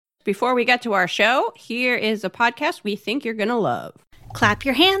Before we get to our show, here is a podcast we think you're going to love. Clap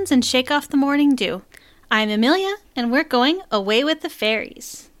your hands and shake off the morning dew. I'm Amelia, and we're going away with the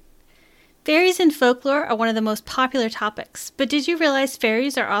fairies. Fairies in folklore are one of the most popular topics, but did you realize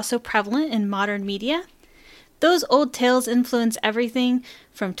fairies are also prevalent in modern media? Those old tales influence everything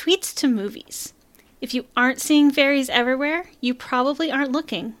from tweets to movies. If you aren't seeing fairies everywhere, you probably aren't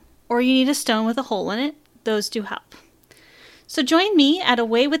looking, or you need a stone with a hole in it. Those do help. So join me at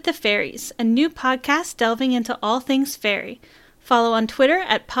Away with the Fairies, a new podcast delving into all things fairy. Follow on Twitter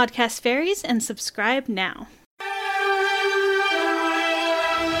at Podcast Fairies and subscribe now.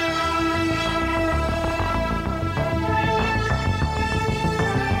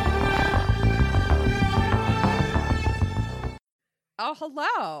 Oh,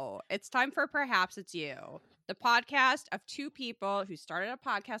 hello. It's time for Perhaps It's You, the podcast of two people who started a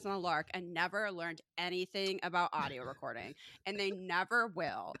podcast on a lark and never learned anything about audio recording, and they never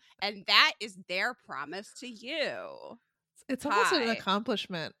will. And that is their promise to you. It's almost an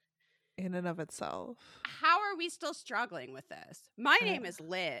accomplishment in and of itself. How are we still struggling with this? My name is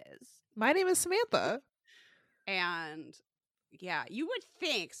Liz. My name is Samantha. And yeah, you would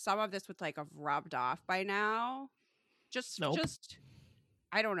think some of this would have rubbed off by now. Nope.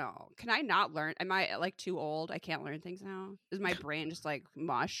 I don't know. Can I not learn? Am I too old? I can't learn things now? Is my brain just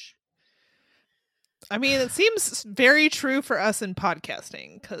mush? I mean, it seems very true for us in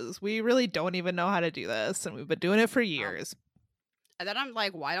podcasting because we really don't even know how to do this, and we've been doing it for years. And then I'm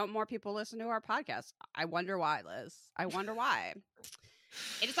like, why don't more people listen to our podcast? I wonder why, Liz. I wonder why.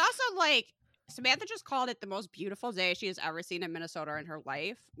 It's also Samantha just called it the most beautiful day she has ever seen in Minnesota in her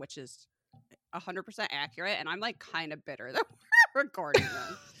life, which is 100% accurate. And I'm kind of bitter that we're recording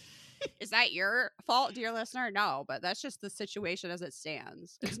this. Is that your fault, dear listener? No, but that's just the situation as it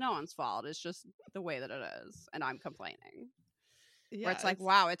stands. It's no one's fault. It's just the way that it is. And I'm complaining. Yeah, where it's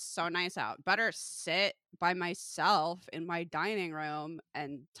wow, it's so nice out. Better sit by myself in my dining room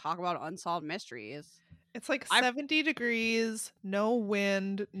and talk about unsolved mysteries. It's 70 degrees, no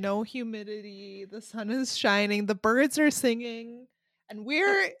wind, no humidity. The sun is shining. The birds are singing. And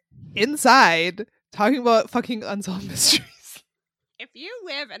we're inside talking about fucking unsolved mysteries. If you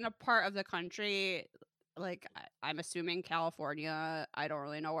live in a part of the country, I'm assuming California, I don't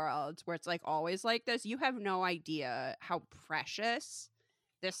really know where else, where it's always like this, you have no idea how precious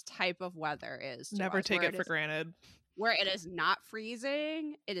this type of weather is. Never take it for granted. Where it is not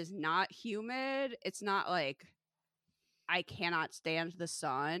freezing, it is not humid, it's not I cannot stand the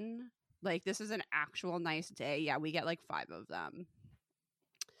sun. This is an actual nice day. Yeah, we get 5 of them.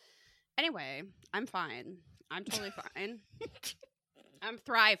 Anyway, I'm fine. I'm totally fine. I'm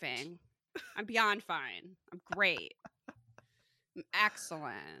thriving. I'm beyond fine. I'm great. I'm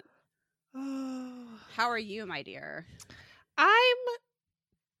excellent. How are you, my dear? I'm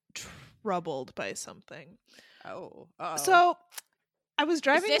troubled by something. Oh. So I was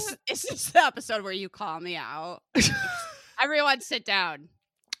driving. Is this the episode where you call me out? Everyone sit down.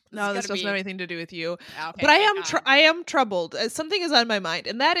 No, this doesn't have anything to do with you. Okay, but I am troubled. Something is on my mind,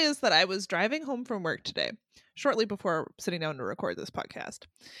 and that is that I was driving home from work today, shortly before sitting down to record this podcast,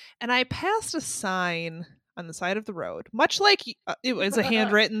 and I passed a sign on the side of the road, much like it was a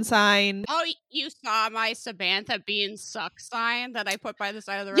handwritten sign. Oh, you saw my Samantha Bean suck sign that I put by the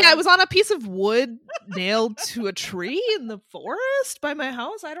side of the road? Yeah, it was on a piece of wood nailed to a tree in the forest by my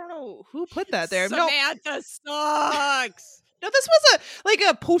house. I don't know who put that there. Samantha sucks. No, this was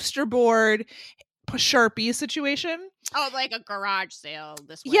a poster board Sharpie situation. Oh, a garage sale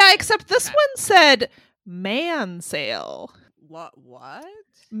this way. Yeah, except this one said man sale. What?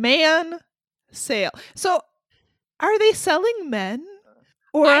 Man sale. So are they selling men?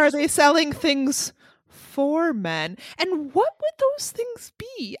 Or are they selling things for men? And what would those things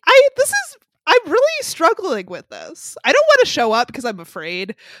be? I'm really struggling with this. I don't want to show up because I'm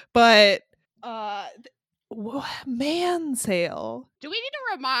afraid, but man sale. Do we need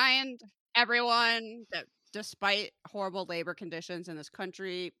to remind everyone that despite horrible labor conditions in this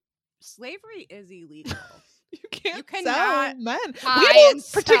country, slavery is illegal? You cannot sell men. We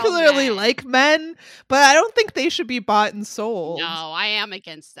don't particularly like men, but I don't think they should be bought and sold. No, I am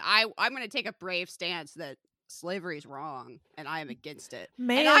against it. I'm going to take a brave stance that slavery is wrong, and I am against it.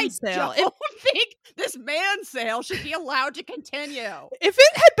 Man sale. I don't think this man sale should be allowed to continue. If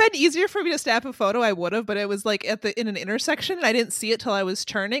it had been easier for me to snap a photo, I would have, but it was in an intersection, and I didn't see it till I was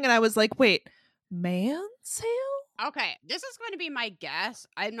turning, and I was like, wait, man sale? Okay, this is going to be my guess.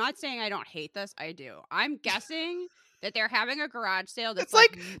 I'm not saying I don't hate this. I do. I'm guessing that they're having a garage sale that's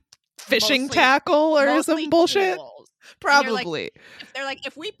fishing tackle or some bullshit. Tools. Probably. They're like,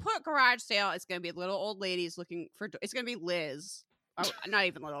 if we put garage sale, it's going to be little old ladies looking for, it's going to be Liz Oh, not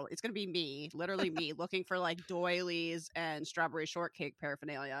even little. It's gonna be me, literally me, looking for like doilies and strawberry shortcake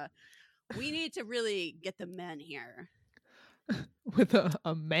paraphernalia. We need to really get the men here. With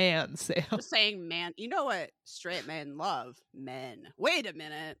a man sale. Just saying, man. You know what straight men love? Men. Wait a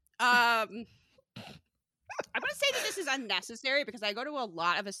minute. I'm gonna say that this is unnecessary because I go to a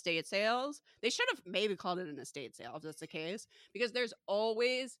lot of estate sales. They should have maybe called it an estate sale if that's the case, because there's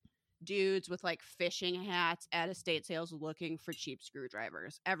always dudes with like fishing hats at estate sales looking for cheap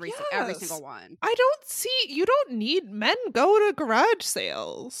screwdrivers. Every single one. You don't need men go to garage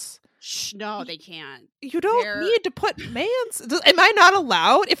sales. Shh, no, they can't. You don't need to put mans. Am I not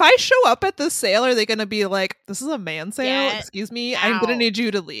allowed? If I show up at the sale, are they going to be like, this is a man sale? Excuse me, I'm going to need you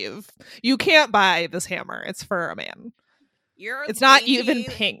to leave. You can't buy this hammer. It's for a man. It's not even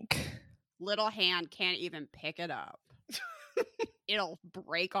pink. Little hand can't even pick it up. It'll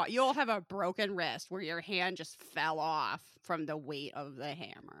break off. You'll have a broken wrist where your hand just fell off from the weight of the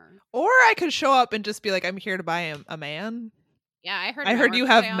hammer. Or I could show up and just be like, I'm here to buy a man. Yeah, I heard you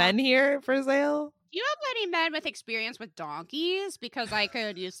have men here for sale. Do you have any men with experience with donkeys? Because I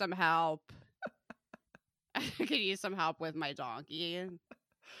could use some help. I could use some help with my donkey.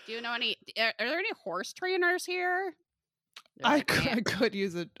 Do you know any? Are there any horse trainers here? I could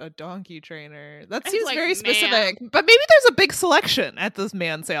use a donkey trainer. That seems like, very specific. But maybe there's a big selection at this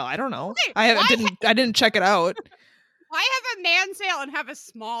man sale. I don't know. Wait, I didn't check it out. Why have a man sale and have a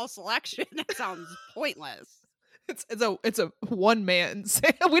small selection? That sounds pointless. It's a one man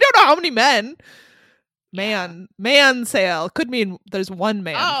sale. We don't know how many men. Man sale could mean there's one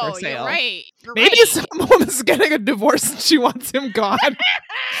man for sale. You're right. Maybe some woman's getting a divorce and she wants him gone.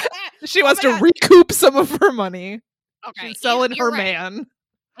 She wants to recoup some of her money. Okay, she's selling her right. man.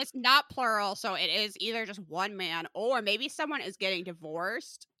 It's not plural, so it is either just one man, or maybe someone is getting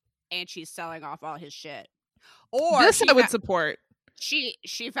divorced and she's selling off all his shit. Or this I would support.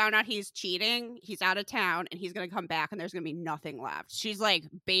 She found out he's cheating, he's out of town, and he's gonna come back and there's gonna be nothing left. She's like,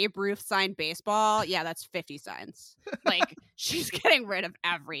 Babe Ruth signed baseball. Yeah, that's 50 cents. Like, she's getting rid of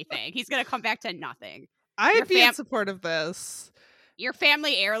everything. He's gonna come back to nothing. I'd be in support of this. Your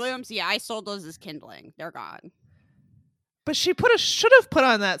family heirlooms, yeah, I sold those as kindling. They're gone. But she should have put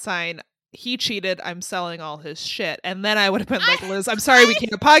on that sign, he cheated, I'm selling all his shit. And then I would have been like, Liz, I'm sorry we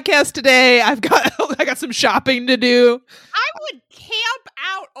can't podcast today. I got some shopping to do. I would camp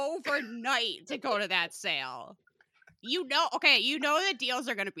out overnight to go to that sale. You know the deals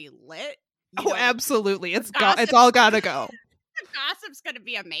are going to be lit. Absolutely. It's all got to go. The gossip's going to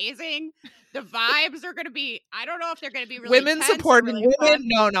be amazing. The vibes are going to be, I don't know if they're going to be really women supporting really women.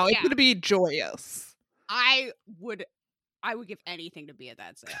 No, it's going to be joyous. I would give anything to be at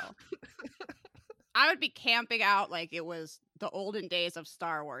that sale. I would be camping out like it was the olden days of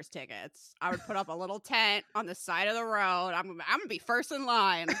Star Wars tickets. I would put up a little tent on the side of the road. I'm gonna be first in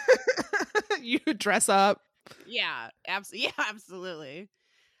line. You dress up. Yeah, absolutely.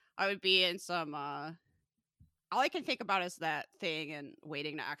 I would be in some. All I can think about is that thing in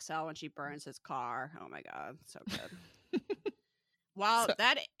Waiting to Exhale when she burns his car. Oh my god, so good. Well,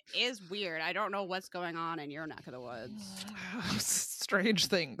 that is weird. I don't know what's going on in your neck of the woods. Strange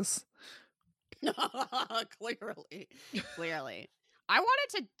things. Clearly. I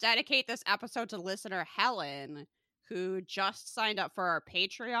wanted to dedicate this episode to listener Helen, who just signed up for our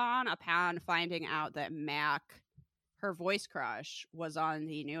Patreon upon finding out that Mac, her voice crush, was on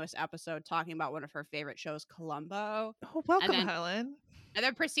the newest episode talking about one of her favorite shows, Columbo. Oh, welcome, Helen. And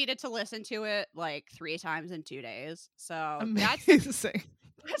then proceeded to listen to it like 3 times in 2 days. So amazing.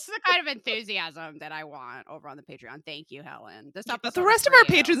 That's the kind of enthusiasm that I want over on the Patreon. Thank you, Helen. But the rest of our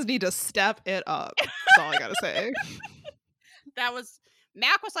patrons need to step it up. That's all I gotta say.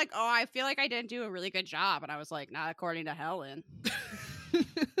 Mac was like, oh, I feel like I didn't do a really good job. And I was like, not according to Helen.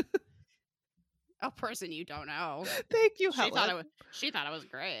 A person you don't know. Thank you, Helen. She thought it was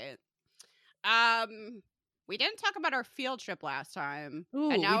great. We didn't talk about our field trip last time. Ooh,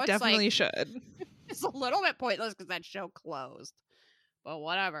 and now we definitely should. It's a little bit pointless because that show closed. But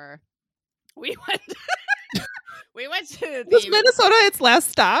whatever. We went to Was Minnesota its last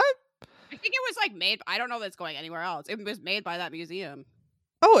stop? I think it was like made. I don't know that it's going anywhere else. It was made by that museum.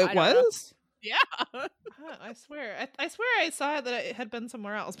 Oh, it was? Yeah. I swear I saw that it had been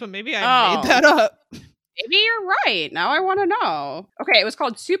somewhere else, but maybe I made that up. Maybe you're right. Now I want to know. Okay, it was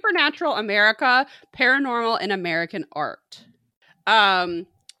called Supernatural America, Paranormal and American Art.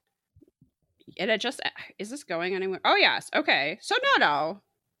 Is this going anywhere? Oh, yes. Okay. So, no.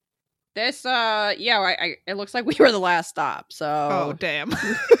 This, it looks like we were the last stop. So, Oh, damn.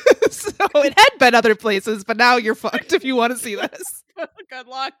 So it had been other places, but now you're fucked if you want to see this. Good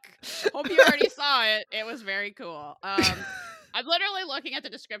luck. Hope you already saw it. It was very cool. I'm literally looking at the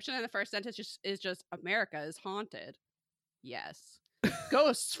description, and the first sentence is just America is haunted. Yes.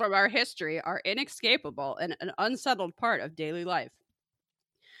 Ghosts from our history are inescapable and an unsettled part of daily life.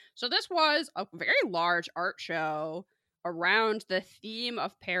 So this was a very large art show around the theme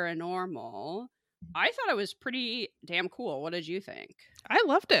of paranormal. I thought it was pretty damn cool. What did you think? I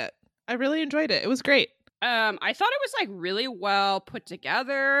loved it. I really enjoyed it. It was great. I thought it was like really well put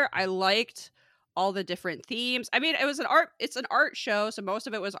together. I liked all the different themes. I mean, it's an art show, so most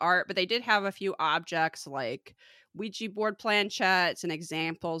of it was art, but they did have a few objects like Ouija board planchettes and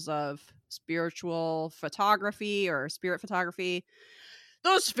examples of spiritual photography or spirit photography.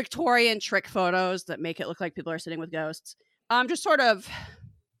 Those Victorian trick photos that make it look like people are sitting with ghosts. Just sort of,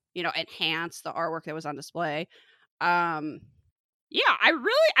 enhance the artwork that was on display.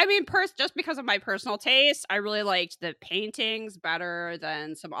 Just because of my personal taste, I really liked the paintings better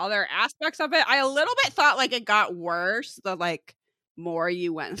than some other aspects of it. I a little bit thought like it got worse the like more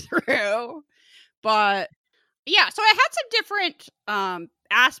you went through. But yeah, so it had some different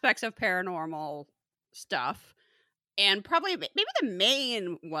aspects of paranormal stuff. And probably maybe the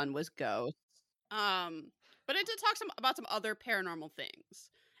main one was ghosts. But it did talk about some other paranormal things.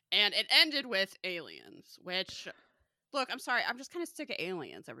 And it ended with aliens, which, look, I'm sorry, I'm just kind of sick of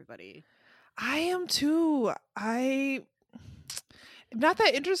aliens, everybody. I am too. I'm not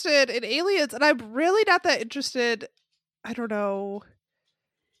that interested in aliens, and I'm really not that interested. I don't know.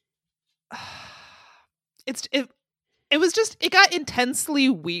 It got intensely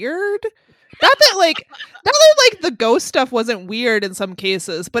weird. Not that the ghost stuff wasn't weird in some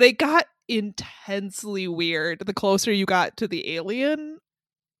cases, but it got intensely weird the closer you got to the alien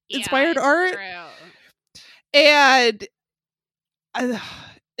inspired art. True. And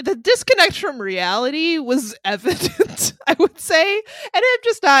the disconnect from reality was evident, I would say. And I'm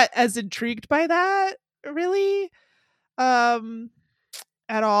just not as intrigued by that, really, at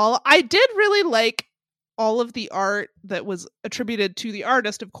all. I did really like all of the art that was attributed to the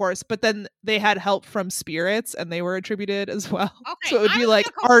artist, of course, but then they had help from spirits and they were attributed as well. Okay, so it would be like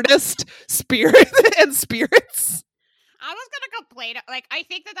artist, spirit, and spirits. I was gonna complain. Like, I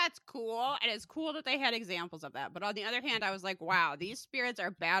think that's cool, and it's cool that they had examples of that. But on the other hand, I was like, wow, these spirits are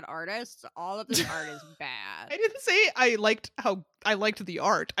bad artists. All of this art is bad. I didn't say I liked the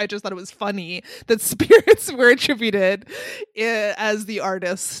art. I just thought it was funny that spirits were attributed as the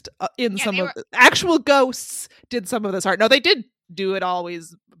artist in some of the actual ghosts did some of this art. No, they did do it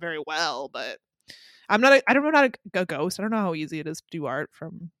always very well, but I'm not a ghost. I don't know how easy it is to do art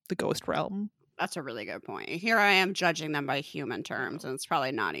from the ghost realm. That's a really good point. Here I am judging them by human terms, and it's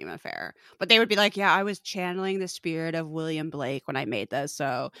probably not even fair. But they would be like, yeah, I was channeling the spirit of William Blake when I made this.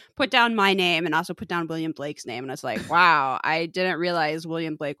 So put down my name and also put down William Blake's name. And it's like, wow, I didn't realize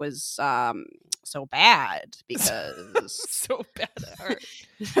William Blake was so bad because... so bad at art.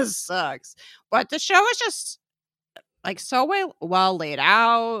 This sucks. But the show was just... like so well laid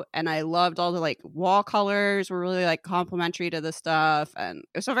out, and I loved all the like wall colors were really like complimentary to the stuff, and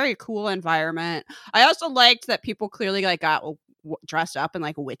it was a very cool environment. I also liked that people clearly like got dressed up in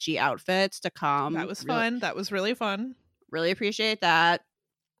like witchy outfits to come. That was fun. That was really fun. Really appreciate that.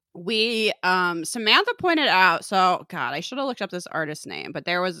 We Samantha pointed out, so God, I should have looked up this artist's name, but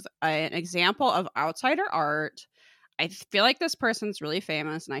there was an example of outsider art. I feel like this person's really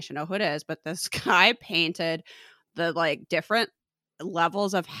famous and I should know who it is, but this guy painted the like different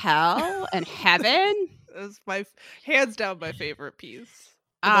levels of hell and heaven. It's my hands down my favorite piece.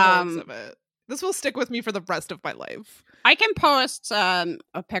 Of it. This will stick with me for the rest of my life. I can post a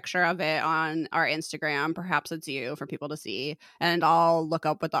picture of it on our Instagram. Perhaps it's you for people to see, and I'll look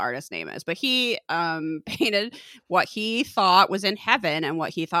up what the artist's name is. But he painted what he thought was in heaven and what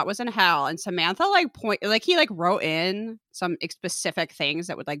he thought was in hell. And Samantha he wrote in some specific things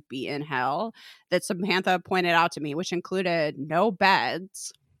that would like be in hell that Samantha pointed out to me, which included no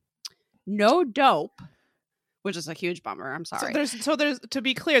beds, no dope, which is a huge bummer. I'm sorry. So there's to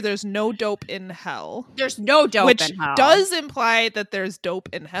be clear, there's no dope in hell. There's no dope which in hell. Does imply that there's dope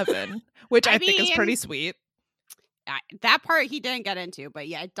in heaven, which I think is pretty sweet. That part he didn't get into, but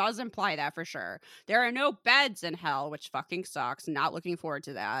yeah, it does imply that for sure. There are no beds in hell, which fucking sucks. Not looking forward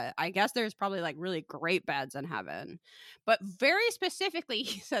to that. I guess there's probably like really great beds in heaven. But very specifically,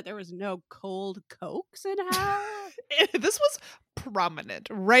 he said there was no cold cokes in hell. This was prominent.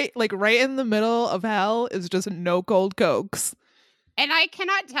 Right in the middle of hell is just no cold cokes. And I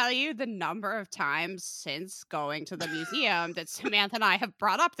cannot tell you the number of times since going to the museum that Samantha and I have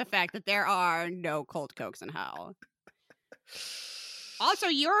brought up the fact that there are no cold Cokes in hell. Also,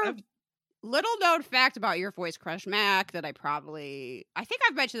 your little known fact about your voice crush Mac that I think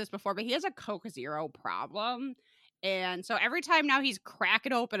I've mentioned this before, but he has a Coke Zero problem. And so every time now he's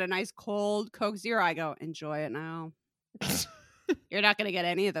cracking open a nice cold Coke Zero, I go, enjoy it now. You're not going to get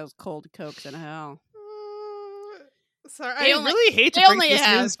any of those cold Cokes in hell. Sorry, I really hate to bring this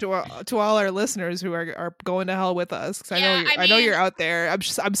news to all our listeners who are going to hell with us, because I know you're out there.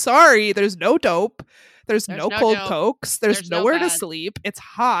 I'm sorry. There's no dope. There's no cold Cokes. There's nowhere to sleep. It's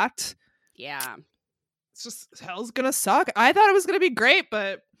hot. Yeah. It's just, hell's gonna suck. I thought it was gonna be great,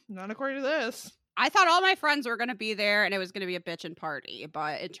 but not according to this. I thought all my friends were gonna be there and it was gonna be a bitchin' party,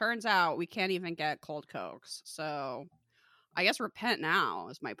 but it turns out we can't even get cold Cokes. So I guess repent now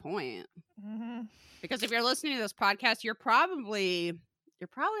is my point. Mm-hmm. Because if you're listening to this podcast, you're probably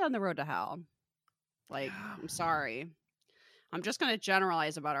on the road to hell. Like, I'm sorry. I'm just going to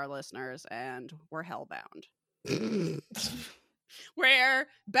generalize about our listeners, and we're hellbound. Where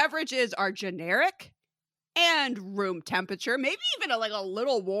beverages are generic and room temperature, maybe even a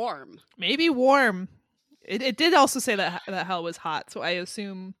little warm. Maybe warm. It did also say that hell was hot, so I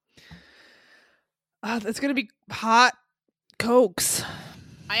assume it's going to be hot Cokes.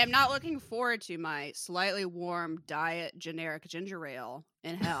 I am not looking forward to my slightly warm diet generic ginger ale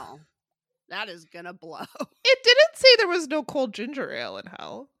in hell. That is gonna blow. It didn't say there was no cold ginger ale in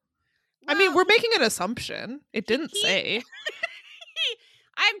hell. Well, I mean, we're making an assumption. It didn't say.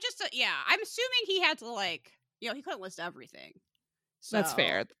 I'm assuming he had to he couldn't list everything. So that's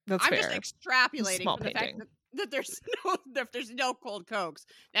fair. That's fair. I'm just extrapolating from the fact that there's no cold Cokes.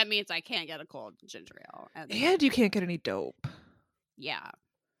 That means I can't get a cold ginger ale. And you can't get any dope. Yeah.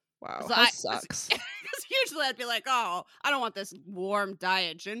 Wow, so that sucks. Because usually I'd be like, oh, I don't want this warm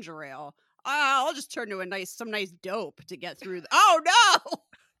diet ginger ale. I'll just turn to some nice dope to get through. Oh no,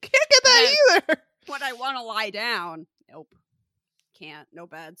 can't get that either. When I want to lie down, nope, can't. No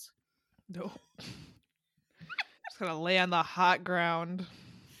beds. Nope. Just gonna lay on the hot ground.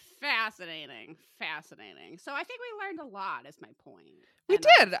 Fascinating. So I think we learned a lot. Is my point. We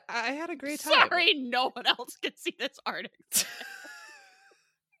did. I had a great time. Sorry, no one else could see this article.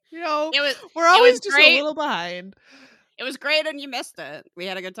 We're always just a little behind. It was great and you missed it. We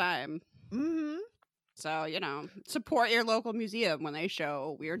had a good time. Mm-hmm. So, support your local museum when they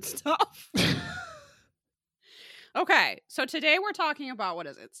show weird stuff. Okay, so today we're talking about, what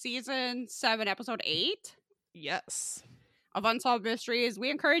is it? Season 7, episode 8? Yes. Of Unsolved Mysteries.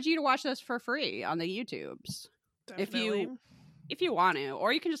 We encourage you to watch this for free on the YouTubes. Definitely. If you want to.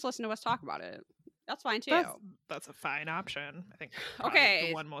 Or you can just listen to us talk about it. That's fine too. That's a fine option. I think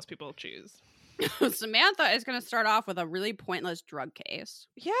the one most people choose. Samantha is going to start off with a really pointless drug case.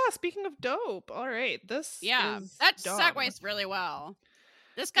 Yeah, speaking of dope. All right, that segues really well.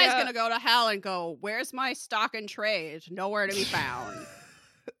 This guy's going to go to hell and go, where's my stock and trade? Nowhere to be found.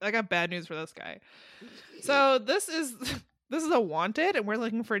 I got bad news for this guy. So this is a wanted, and we're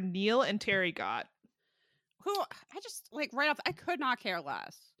looking for Neil and Terry Gott. Who, I just, right off, I could not care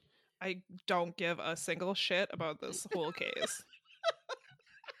less. I don't give a single shit about this whole case.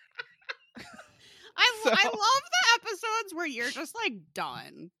 I love the episodes where you're just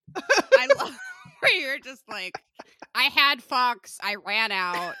done. I love where you're just I had fucks, I ran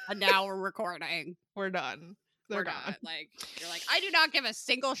out, and now we're recording. We're done. We're done. You're I do not give a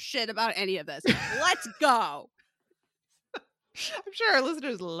single shit about any of this. Let's go. I'm sure our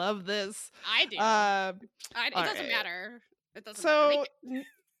listeners love this. I do. It doesn't matter. It doesn't matter.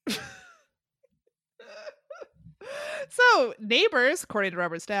 So, neighbors, according to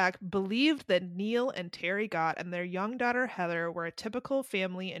Robert Stack, believed that Neil and Terry Gott and their young daughter Heather were a typical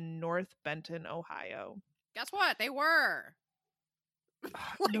family in North Benton, Ohio. Guess what? They were.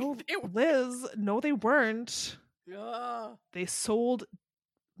 Liz, no, they weren't. They sold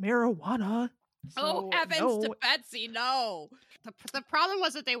marijuana. So, heavens to Betsy, no. The problem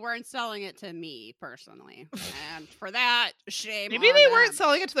was that they weren't selling it to me personally, and for that, shame. Maybe they weren't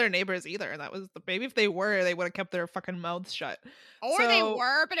selling it to their neighbors either. And that was maybe if they were, they would have kept their fucking mouths shut. Or they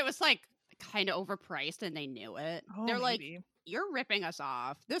were, but it was kind of overpriced, and they knew it. They're maybe. You're ripping us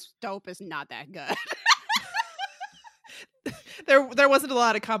off. This dope is not that good. There wasn't a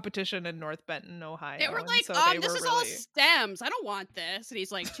lot of competition in North Benton, Ohio. They were this is all stems. I don't want this. And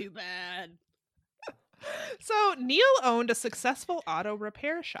he's too bad. So Neil owned a successful auto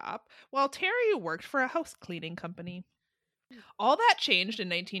repair shop, while Terry worked for a house cleaning company. All that changed in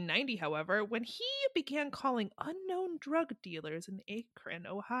 1990, however, when he began calling unknown drug dealers in Akron,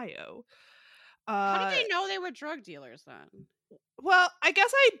 Ohio. How did they know they were drug dealers then? Well, I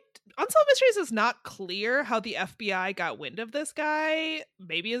guess Unsolved Mysteries is not clear how the FBI got wind of this guy.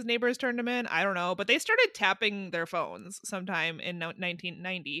 Maybe his neighbors turned him in. I don't know. But they started tapping their phones sometime in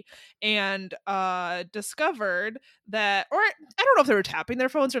 1990 and discovered that, or I don't know if they were tapping their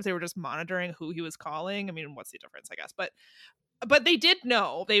phones or if they were just monitoring who he was calling. I mean, what's the difference, I guess? But they did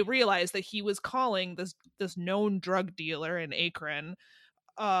know. They realized that he was calling this known drug dealer in Akron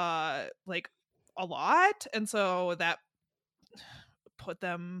like a lot. And so that put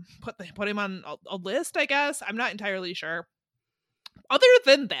him on a list, I guess. I'm not entirely sure. Other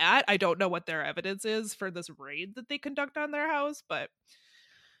than that, I don't know what their evidence is for this raid that they conduct on their house, but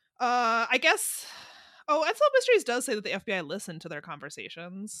I guess Unsolved Mysteries does say that the FBI listened to their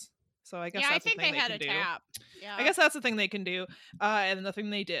conversations. So I guess that's the thing they had a tap. Yeah. I guess that's the thing they can do. And the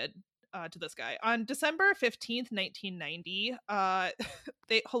thing they did to this guy. On December 15th, 1990,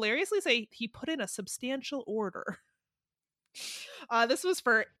 they hilariously say he put in a substantial order. This was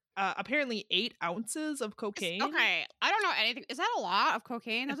for apparently 8 ounces of cocaine. Okay, I don't know anything. Is that a lot of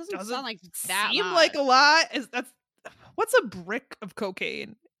cocaine? That doesn't sound like that seem much. Like a lot. What's a brick of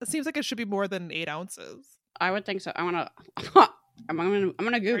cocaine? It seems like it should be more than 8 ounces. I would think so. I'm gonna Google. Are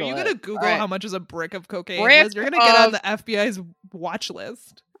you gonna Google how much is a brick of cocaine? Brick You're gonna get on the FBI's watch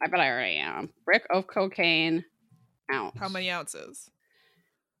list. I bet I already am. Brick of cocaine ounce. How many ounces?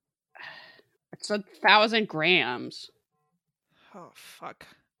 It's 1,000 grams. Oh fuck.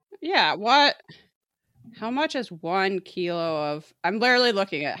 Yeah, what? How much is 1 kilo of... I'm literally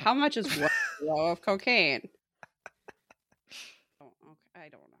looking at how much is 1 kilo of cocaine? Oh, okay, I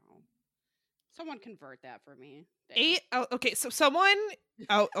don't know. Someone convert that for me. Okay, so someone...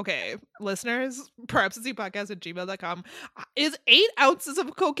 Oh, okay. Listeners, perhapsitspodcast@gmail.com. Is 8 ounces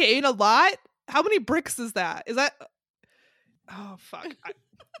of cocaine a lot? How many bricks is that? Is that... Oh, fuck.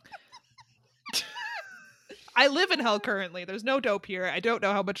 I live in hell currently. There's no dope here. I don't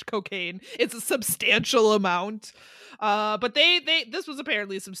know how much cocaine. It's a substantial amount. But this was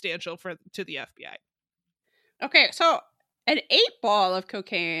apparently substantial to the FBI. Okay, so an 8-ball of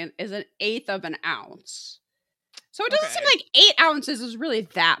cocaine is 1/8 of an ounce. So it doesn't seem like 8 ounces is really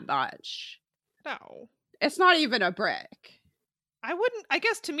that much. No. It's not even a brick. I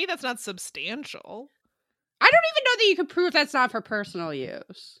guess to me that's not substantial. I don't even know that you could prove that's not for personal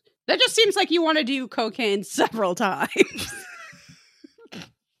use. That just seems like you want to do cocaine several times.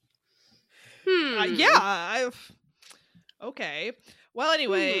 Okay. Well,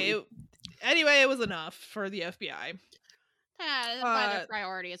 anyway, it was enough for the FBI. Their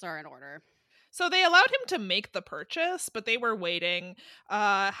priorities are in order. So they allowed him to make the purchase, but they were waiting.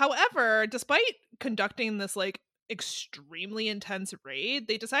 However, despite conducting this like extremely intense raid,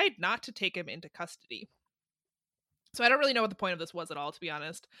 they decided not to take him into custody. So I don't really know what the point of this was at all, to be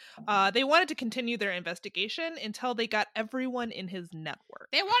honest. They wanted to continue their investigation until they got everyone in his network.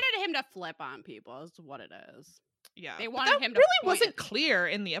 They wanted him to flip on people, is what it is. Yeah. They wanted him to really wasn't clear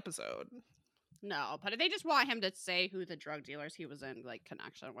in the episode. No, but they just want him to say who the drug dealers he was in like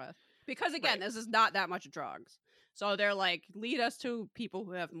connection with. Because again, this is not that much drugs. So they're like, lead us to people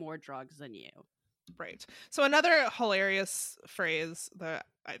who have more drugs than you. Right. So another hilarious phrase that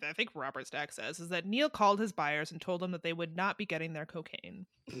I think Robert Stack says is that Neil called his buyers and told them that they would not be getting their cocaine.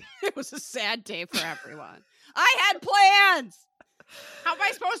 It was a sad day for everyone. I had plans! How am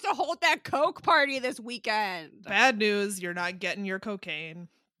I supposed to hold that coke party this weekend? Bad news, you're not getting your cocaine.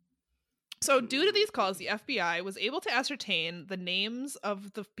 So due to these calls, the FBI was able to ascertain the names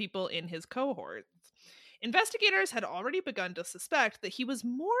of the people in his cohort. Investigators had already begun to suspect that he was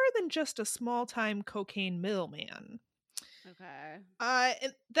more than just a small-time cocaine middleman. Okay.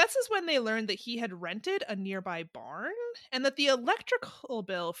 And this is when they learned that he had rented a nearby barn and that the electrical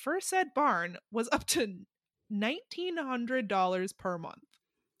bill for said barn was up to $1,900 per month.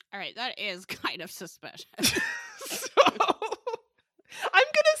 All right, that is kind of suspicious. So, I'm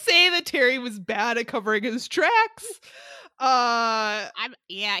gonna say that Terry was bad at covering his tracks.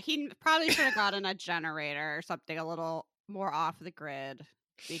 He probably should have gotten a generator or something a little more off the grid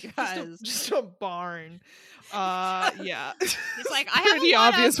because just a barn. Yeah, it's like I have pretty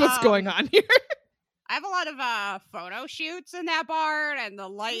obvious what's going on here. I have a lot of photo shoots in that barn, and the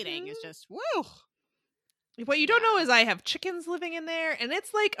lighting is just woo. What you don't know is I have chickens living in there, and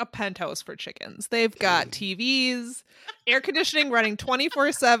it's like a penthouse for chickens. They've got TVs, air conditioning running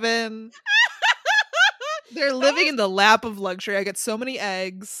 24/7. They're living in the lap of luxury. I get so many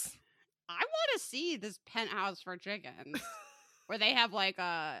eggs. I want to see this penthouse for chickens, where they have like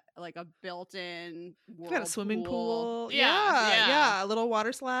a built-in got a swimming pool. Yeah, a little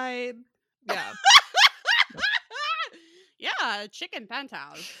water slide. Yeah. Yeah, chicken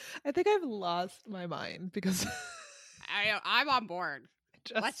penthouse. I think I've lost my mind because I'm on board.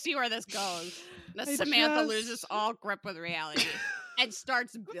 Let's see where this goes. Samantha loses all grip with reality and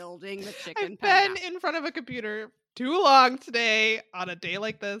starts building the chicken pen. I've been in front of a computer too long today on a day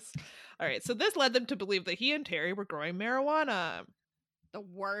like this. All right, so this led them to believe that he and Terry were growing marijuana. The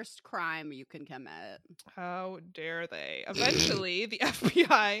worst crime you can commit. How dare they? Eventually, the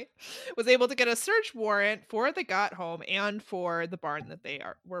FBI was able to get a search warrant for the Gott home and for the barn that they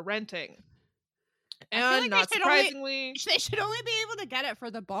were renting. And not surprisingly, they should only be able to get it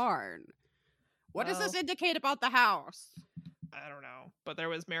for the barn. What does this indicate about the house? I don't know, but there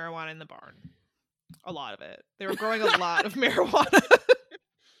was marijuana in the barn. A lot of it. They were growing a lot of marijuana.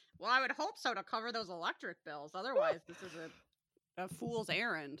 Well, I would hope so to cover those electric bills. Otherwise, this is a fool's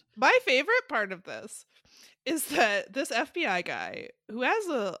errand. My favorite part of this is that this FBI guy who has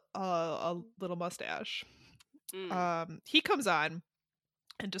a little mustache, he comes on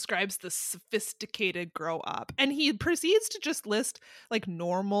and describes the sophisticated grow up, and he proceeds to just list like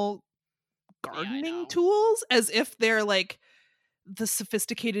normal gardening tools as if they're like the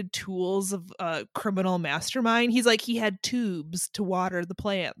sophisticated tools of a criminal mastermind. He's like, he had tubes to water the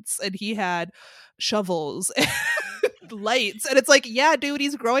plants, and he had shovels and lights, and it's like, yeah, dude,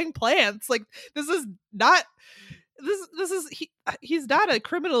 he's growing plants. Like, this is not he's not a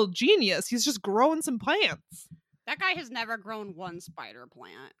criminal genius. He's just growing some plants. That guy has never grown one spider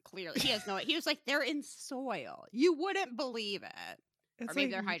plant. Clearly, he has no. He was like, they're in soil. You wouldn't believe it. Or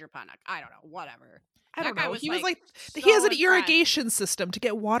maybe they're hydroponic. I don't know. Whatever. I don't know. He was like so he has an irrigation system to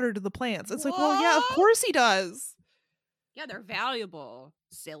get water to the plants. It's like, well, yeah, of course he does. Yeah, they're valuable.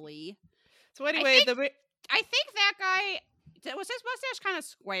 Silly. So anyway, I think that guy was his mustache kind of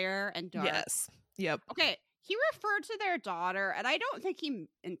square and dark. Yes. Yep. Okay. He referred to their daughter, and I don't think he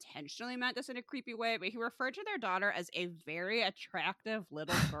intentionally meant this in a creepy way, but he referred to their daughter as a very attractive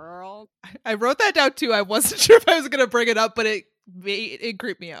little girl. I wrote that down too. I wasn't sure if I was going to bring it up, but it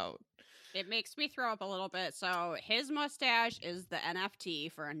creeped me out. It makes me throw up a little bit. So his mustache is the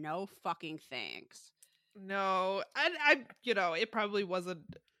NFT for no fucking thanks. No, I it probably wasn't.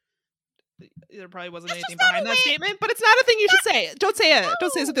 There probably wasn't anything behind that statement, but it's not a thing you should say. Don't say it. No,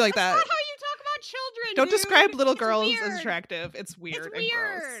 don't say something like that. That's not how you talk about children. Don't describe little girls as attractive. It's weird. It's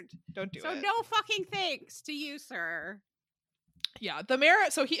weird. And gross. Don't do it. So no fucking thanks to you, sir. Yeah,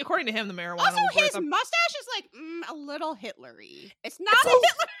 So according to him, the marijuana. Also, his mustache is like a little Hitlery. It's not a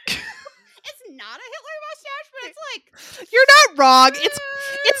Hitler. It's not a Hitler mustache, but it's like you're not wrong.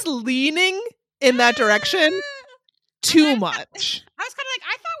 It's leaning in that direction too much. I was kind of like,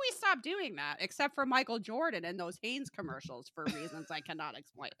 I thought we stopped doing that, except for Michael Jordan and those Hanes commercials for reasons I cannot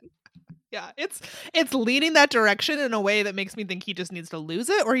explain. Yeah, it's leaning that direction in a way that makes me think he just needs to lose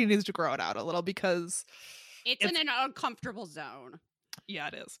it, or he needs to grow it out a little, because it's in an uncomfortable zone. Yeah,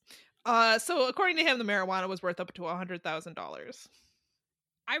 it is. So according to him, the marijuana was worth up to $100,000.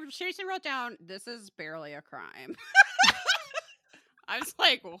 I seriously wrote down, this is barely a crime. I was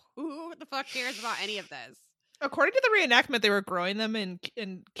like, well, who the fuck cares about any of this? According to the reenactment, they were growing them in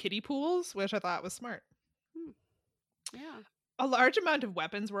kiddie pools, which I thought was smart. Yeah. A large amount of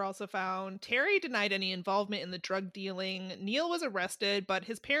weapons were also found. Terry denied any involvement in the drug dealing. Neil was arrested, but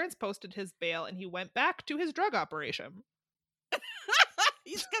his parents posted his bail, and he went back to his drug operation.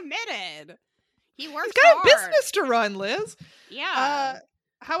 He's committed. He works He's got hard. A business to run, Liz. Yeah.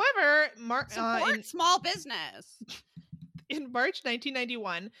 However, support small business. In March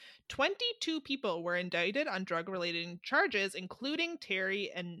 1991, 22 people were indicted on drug-related charges, including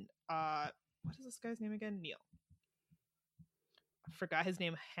Terry and what is this guy's name again? Neil. I forgot his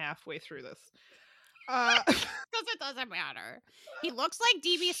name halfway through this. Because it doesn't matter. He looks like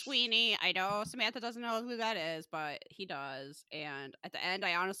DB Sweeney. I know Samantha doesn't know who that is, but he does. And at the end,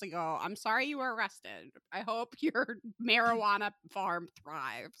 I honestly go, I'm sorry you were arrested. I hope your marijuana farm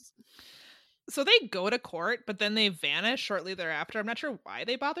thrives. So they go to court, but then they vanish shortly thereafter. I'm not sure why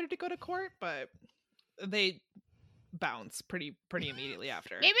they bothered to go to court, but they bounce pretty immediately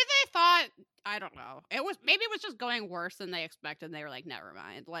after. Maybe they thought, I don't know. Maybe it was just going worse than they expected. And they were like, never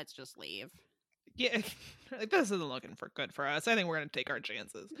mind, let's just leave. Yeah, this isn't looking good for us. I think we're going to take our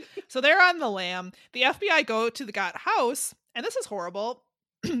chances. So they're on the lam. The FBI go to the Gott house, and this is horrible.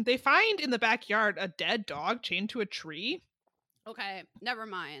 They find in the backyard a dead dog chained to a tree. Okay, never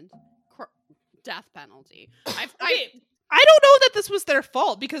mind. Death penalty. I don't know that this was their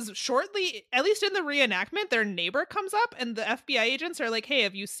fault, because shortly, at least in the reenactment, their neighbor comes up and the FBI agents are like, hey,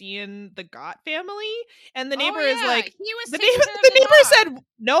 have you seen the Gott family? And the neighbor is like, the neighbor said,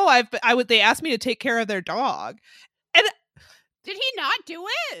 no, they asked me to take care of their dog. And did he not do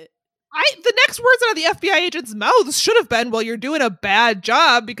it? The next words out of the FBI agent's mouths should have been, well, you're doing a bad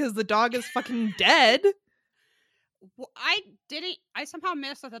job because the dog is fucking dead. I somehow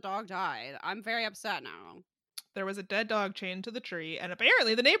missed that the dog died. I'm very upset now. There was a dead dog chained to the tree, and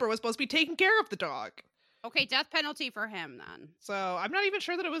apparently the neighbor was supposed to be taking care of the dog. Okay, death penalty for him then. So I'm not even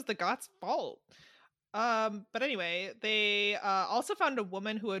sure that it was the Goths' fault. But anyway, they also found a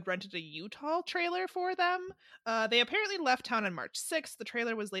woman who had rented a U-Haul trailer for them. They apparently left town on March 6th. The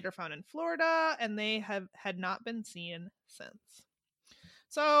trailer was later found in Florida, and they had not been seen since.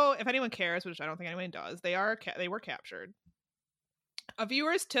 So if anyone cares, which I don't think anyone does, they were captured. A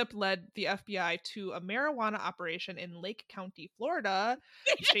viewer's tip led the FBI to a marijuana operation in Lake County, Florida.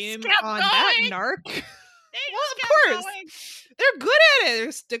 Shame on that narc. Well, of course. Going. They're good at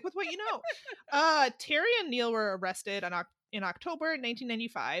it. Stick with what you know. Terry and Neil were arrested in October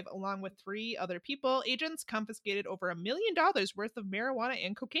 1995, along with 3 other people. Agents confiscated over $1 million worth of marijuana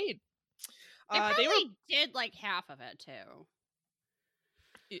and cocaine. They did like half of it too.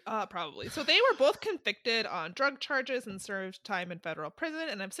 Probably. So they were both convicted on drug charges and served time in federal prison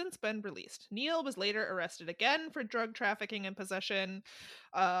and have since been released. Neil was later arrested again for drug trafficking and possession.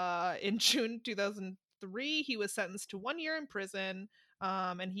 In June 2003, he was sentenced to 1 year in prison,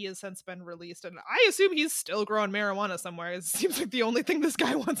 and he has since been released. And I assume he's still growing marijuana somewhere. It seems like the only thing this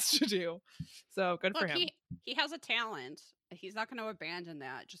guy wants to do. So good for him. He has a talent. He's not going to abandon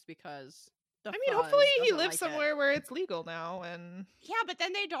that just because... hopefully he lives somewhere where it's legal now. And yeah, but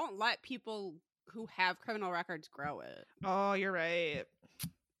then they don't let people who have criminal records grow it. Oh, you're right.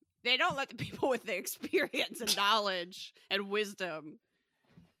 They don't let the people with the experience and knowledge and wisdom.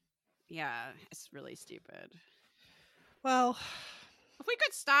 Yeah, it's really stupid. Well, if we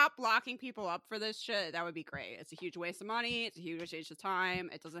could stop locking people up for this shit, that would be great. It's a huge waste of money. It's a huge waste of time.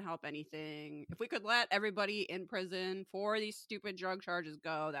 It doesn't help anything. If we could let everybody in prison for these stupid drug charges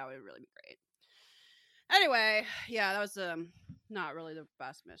go, that would really be great. Anyway, yeah, that was not really the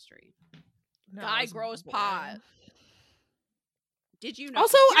best mystery. No, guy grows pot. Did you know?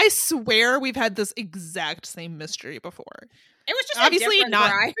 Also, I swear we've had this exact same mystery before. It was just obviously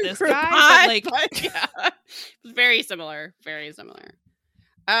not this guy, but yeah, it was very similar. Very similar.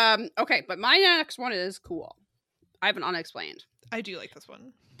 Okay, but my next one is cool. I have an unexplained. I do like this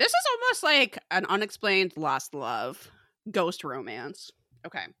one. This is almost like an unexplained lost love, ghost romance.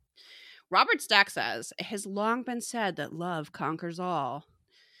 Okay. Robert Stack says, it has long been said that love conquers all.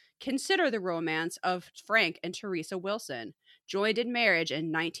 Consider the romance of Frank and Teresa Wilson, joined in marriage in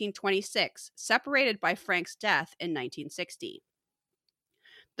 1926, separated by Frank's death in 1960.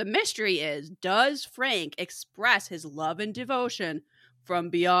 The mystery is, does Frank express his love and devotion from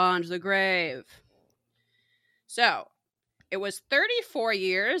beyond the grave? So, it was 34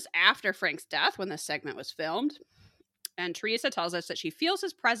 years after Frank's death when this segment was filmed. And Teresa tells us that she feels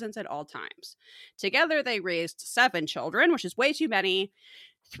his presence at all times. Together, they raised 7 children, which is way too many,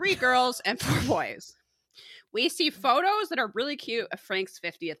 3 girls and 4 boys. We see photos that are really cute of Frank's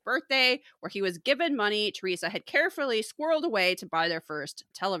 50th birthday, where he was given money Teresa had carefully squirreled away to buy their first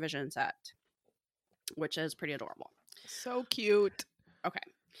television set, which is pretty adorable. So cute. Okay.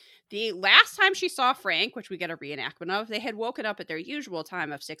 The last time she saw Frank, which we get a reenactment of, they had woken up at their usual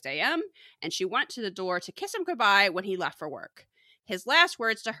time of 6 a.m., and she went to the door to kiss him goodbye when he left for work. His last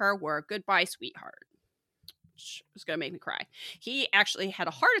words to her were, "Goodbye, sweetheart." Which was going to make me cry. He actually had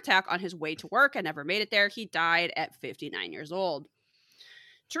a heart attack on his way to work and never made it there. He died at 59 years old.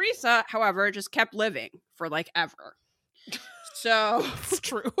 Teresa, however, just kept living for like ever. So it's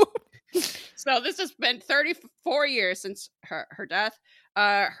true. So this has been 34 years since her death.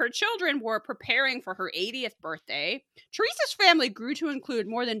 Her children were preparing for her 80th birthday. Teresa's family grew to include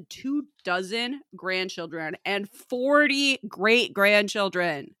more than 24 grandchildren and 40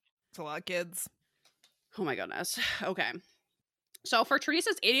 great-grandchildren. That's a lot of kids. Oh my goodness. Okay. So for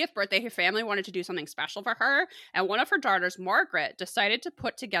Teresa's 80th birthday, her family wanted to do something special for her, and one of her daughters, Margaret, decided to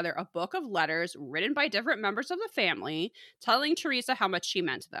put together a book of letters written by different members of the family telling Teresa how much she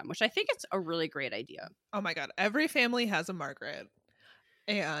meant to them, which I think is a really great idea. Oh my God. Every family has a Margaret.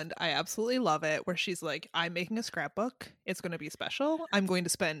 And I absolutely love it, where she's like, I'm making a scrapbook. It's going to be special. I'm going to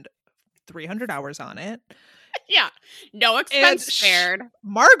spend 300 hours on it. Yeah. No expense spared.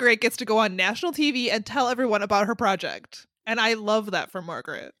 Margaret gets to go on national TV and tell everyone about her project. And I love that for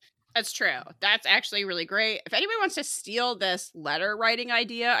Margaret. That's true. That's actually really great. If anybody wants to steal this letter writing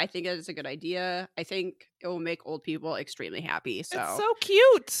idea, I think it's a good idea. I think it will make old people extremely happy. So it's so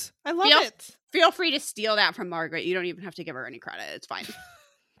cute. I love it. Feel free to steal that from Margaret. You don't even have to give her any credit. It's fine.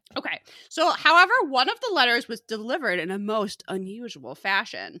 Okay. So, however, one of the letters was delivered in a most unusual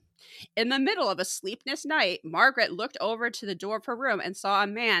fashion. In the middle of a sleepless night, Margaret looked over to the door of her room and saw a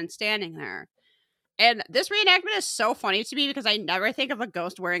man standing there. And this reenactment is so funny to me because I never think of a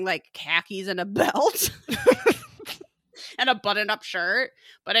ghost wearing like khakis and a belt. and a button-up shirt.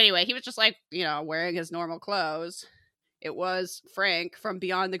 But anyway, he was just like, wearing his normal clothes. It was Frank from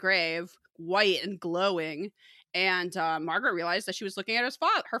beyond the grave, white and glowing. And Margaret realized that she was looking at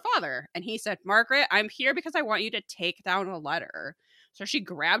her father. And he said, "Margaret, I'm here because I want you to take down a letter." So she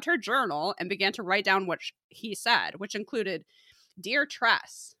grabbed her journal and began to write down what he said, which included, "Dear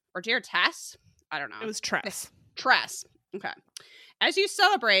Tress," or "Dear Tess." I don't know. It was Tress. Tress. Okay. "As you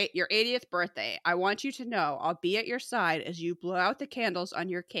celebrate your 80th birthday, I want you to know I'll be at your side as you blow out the candles on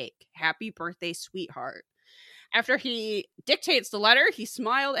your cake. Happy birthday, sweetheart." After he dictates the letter, he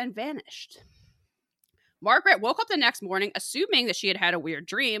smiled and vanished. Margaret woke up the next morning assuming that she had had a weird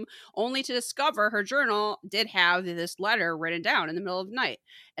dream, only to discover her journal did have this letter written down in the middle of the night.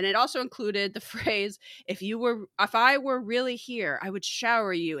 And it also included the phrase, if I were really here, I would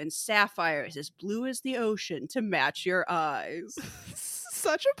shower you in sapphires as blue as the ocean to match your eyes."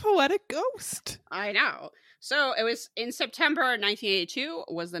 Such a poetic ghost. I know. So it was in September 1982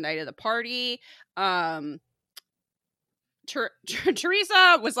 was the night of the party.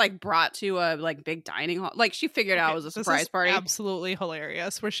 Teresa was like brought to a like big dining hall. Like she figured out it was a surprise party. Absolutely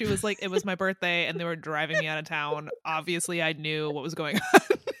hilarious. Where she was like, it was my birthday and they were driving me out of town. Obviously, I knew what was going on.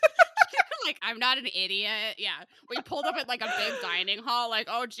 Like, I'm not an idiot. Yeah. We pulled up at like a big dining hall. Like,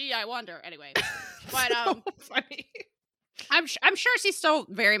 oh, gee, I wonder. Anyway. But so funny. I'm sure she still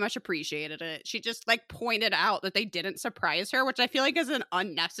very much appreciated it. She just like pointed out that they didn't surprise her, which I feel like is an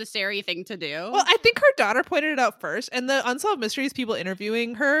unnecessary thing to do. Well, I think her daughter pointed it out first, and the Unsolved Mysteries people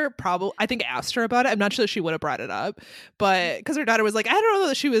interviewing her probably, I think, asked her about it. I'm not sure she would have brought it up, but because her daughter was like, I don't know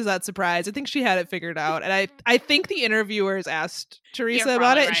that she was that surprised. I think she had it figured out, and I think the interviewers asked Teresa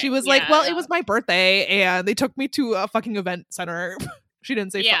about it, and she was like, well, it was my birthday, and they took me to a fucking event center. She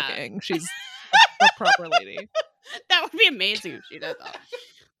didn't say fucking. She's a proper lady. That would be amazing if she did that.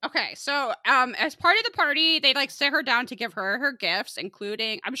 Okay, so as part of the party, they like sit her down to give her gifts,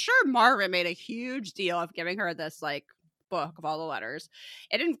 including, I'm sure Margaret made a huge deal of giving her this like book of all the letters.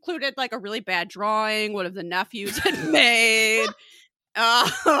 It included like a really bad drawing one of the nephews had made.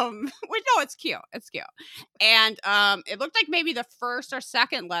 Which no, it's cute. It's cute. And it looked like maybe the first or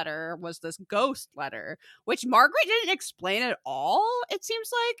second letter was this ghost letter, which Margaret didn't explain at all. It seems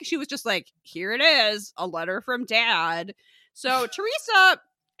like she was just like, here it is, a letter from Dad. So Teresa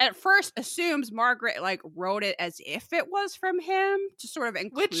at first assumes Margaret like wrote it as if it was from him to sort of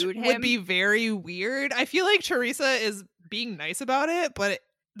include him. Which would be very weird. I feel like Teresa is being nice about it, but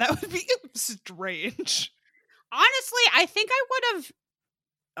that would be strange. Honestly, I think I would have.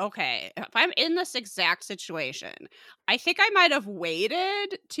 Okay, if I'm in this exact situation, I think I might have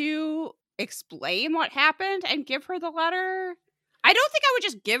waited to explain what happened and give her the letter. I don't think I would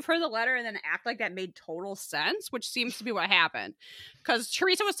just give her the letter and then act like that made total sense, which seems to be what happened. Because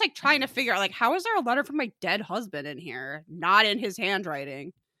Teresa was like trying to figure out, like, how is there a letter from my dead husband in here? Not in his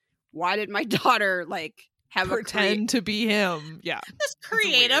handwriting. Why did my daughter like have pretend to be him? Yeah, this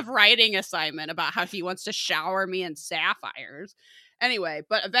creative writing assignment about how he wants to shower me in sapphires. Anyway,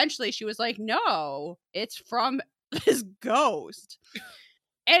 but eventually she was like, no, it's from this ghost.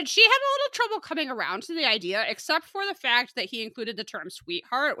 And she had a little trouble coming around to the idea, except for the fact that he included the term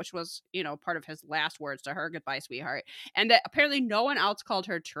sweetheart, which was, part of his last words to her, goodbye, sweetheart. And that apparently no one else called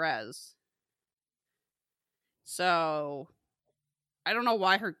her Therese. So I don't know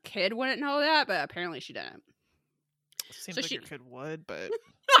why her kid wouldn't know that, but apparently she didn't. Seems like your kid would, but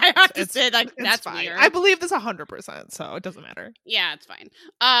I have to say that that's fine. weird. I believe this 100%, so it doesn't matter. Yeah, it's fine.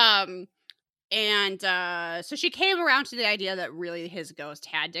 And so she came around to the idea that really his ghost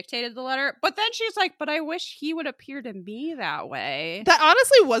had dictated the letter. But then she's like, but I wish he would appear to me that way. That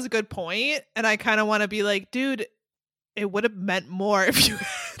honestly was a good point. And I kind of want to be like, dude, it would have meant more if you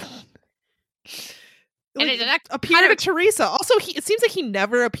appeared to Teresa. Also, it seems like he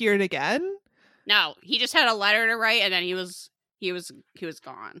never appeared again. No, he just had a letter to write and then he was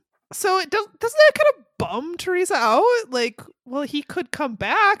gone. So doesn't that kind of bum Teresa out? Like, well, he could come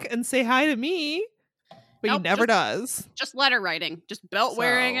back and say hi to me, but he never does. Just letter writing, just belt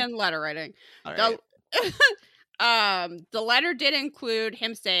wearing and letter writing. All right. The letter did include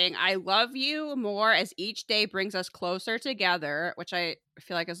him saying, "I love you more as each day brings us closer together," which I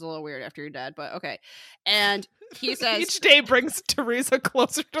feel like is a little weird after you're dead, but okay. And he says, each day brings Teresa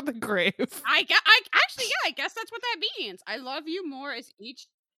closer to the grave. I guess that's what that means. I love you more as each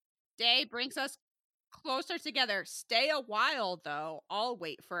day brings us closer together. Stay a while, though. I'll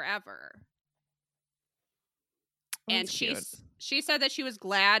wait forever. And she said that she was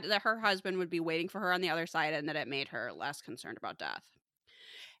glad that her husband would be waiting for her on the other side and that it made her less concerned about death.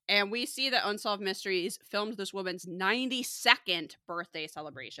 And we see that Unsolved Mysteries filmed this woman's 92nd birthday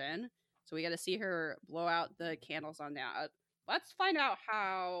celebration. So we got to see her blow out the candles on that. Let's find out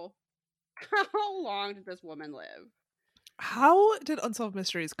how long did this woman live? How did Unsolved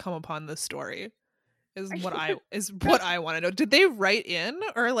Mysteries come upon this story? Is what I want to know. Did they write in,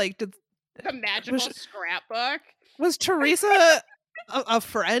 or like did the magical scrapbook? Was Teresa a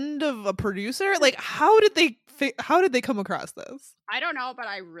friend of a producer? Like, how did they come across this? I don't know, but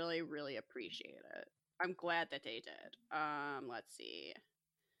I really, really appreciate it. I'm glad that they did. Let's see.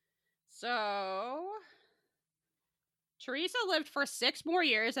 So Teresa lived for 6 more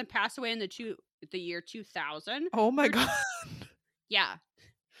years and passed away in the year 2000. Oh my god. Yeah.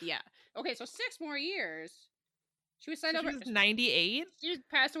 Okay, so 6 more years. She was signed She over. was 98. She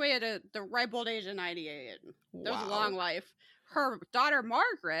passed away at the ripe old age of 98. Wow. That was a long life. Her daughter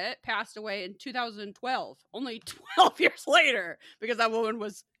Margaret passed away in 2012, only 12 years later, because that woman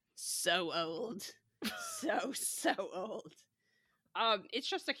was so old. so old. It's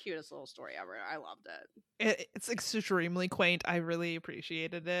just the cutest little story ever. I loved it. It's extremely quaint. I really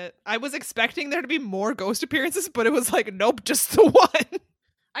appreciated it. I was expecting there to be more ghost appearances, but it was like, nope, just the one.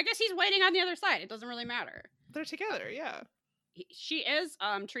 I guess he's waiting on the other side. It doesn't really matter. They're together, yeah. She is,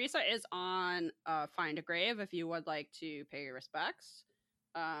 Teresa is on Find a Grave if you would like to pay your respects.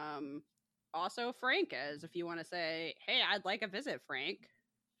 Also, Frank is, if you want to say, hey, I'd like a visit, Frank.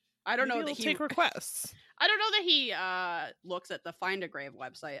 I don't know that he take requests. I don't know that he looks at the Find a Grave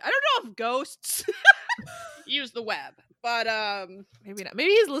website. I don't know if ghosts use the web, but maybe not.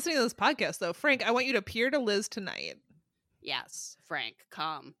 Maybe he's listening to this podcast though. Frank, I want you to appear to Liz tonight. Yes, Frank,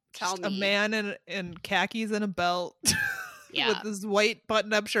 come. Tell me. A man in khakis and a belt. Yeah. With this white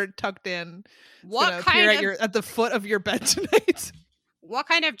button-up shirt tucked in. What kind of at the foot of your bed tonight? What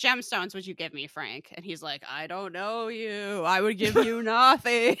kind of gemstones would you give me, Frank? And he's like, I don't know you. I would give you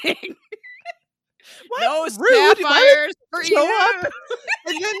nothing. What? No Rude. sapphires for Show you. up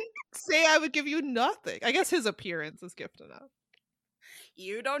and then say I would give you nothing. I guess his appearance is gift enough.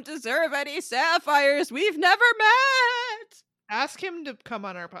 You don't deserve any sapphires. We've never met. Ask him to come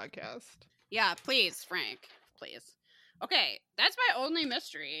on our podcast. Yeah, please, Frank. Please. Okay, that's my only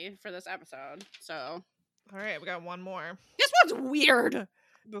mystery for this episode. So, all right, we got one more. This one's weird.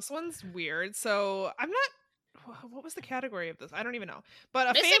 This one's weird. So I'm not. What was the category of this? I don't even know. But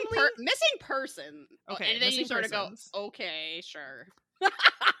a missing family missing person. Okay, and then you sort persons. of go, okay, sure.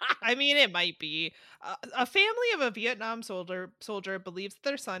 I mean, it might be. A family of a Vietnam soldier believes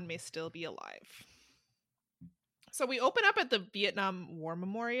their son may still be alive. So we open up at the Vietnam War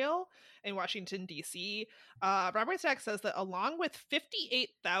Memorial in Washington, D.C. Robert Stack says that along with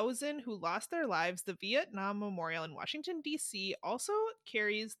 58,000 who lost their lives, the Vietnam Memorial in Washington, D.C. also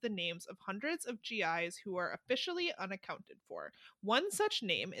carries the names of hundreds of GIs who are officially unaccounted for. One such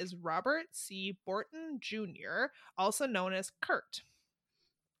name is Robert C. Borton Jr., also known as Kurt.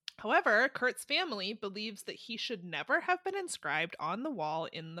 However, Kurt's family believes that he should never have been inscribed on the wall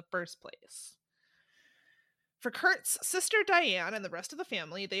in the first place. For Kurt's sister Diane and the rest of the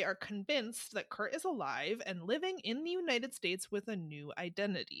family, they are convinced that Kurt is alive and living in the United States with a new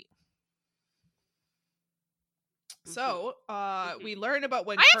identity. So, we learn about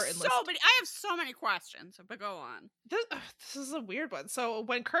when Kurt enlisted. I have so many questions, but go on. This is a weird one. So,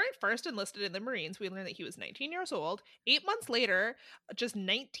 when Kurt first enlisted in the Marines, we learned that he was 19 years old. 8 months later, just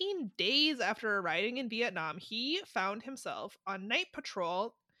 19 days after arriving in Vietnam, he found himself on night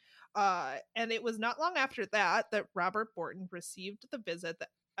patrol. And it was not long after that Robert Borton received the visit that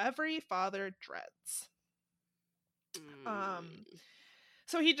every father dreads.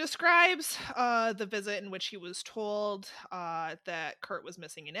 So he describes the visit in which he was told that Kurt was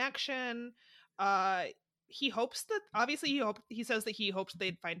missing in action. He hopes that he says that he hopes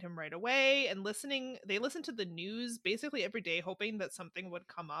they'd find him right away. And they listened to the news basically every day, hoping that something would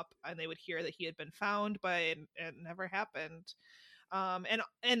come up and they would hear that he had been found, but it never happened.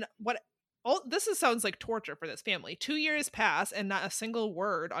 Sounds like torture for this family. 2 years pass and not a single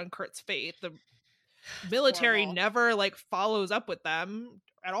word on Kurt's fate. The military never follows up with them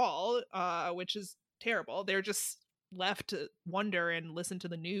at all, which is terrible. They're just left to wonder and listen to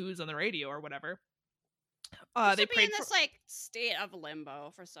the news on the radio or whatever. They prayed in this state of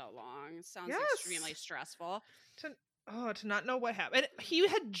limbo for so long. It sounds extremely stressful. To not know what happened. And he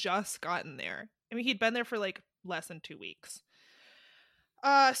had just gotten there. I mean, he'd been there for less than 2 weeks.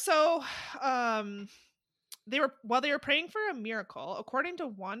 While they were praying for a miracle, according to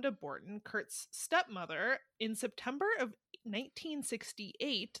Wanda Borton, Kurt's stepmother, in September of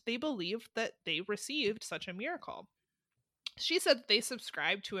 1968, they believed that they received such a miracle. She said that they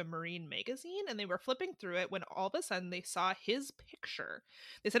subscribed to a marine magazine and they were flipping through it when all of a sudden they saw his picture.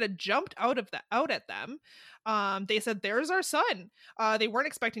 They said it jumped out at them. They said, "There's our son." They weren't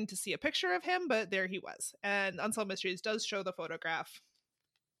expecting to see a picture of him, but there he was. And Unsolved Mysteries does show the photograph.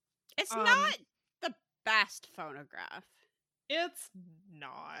 It's not the best photograph. It's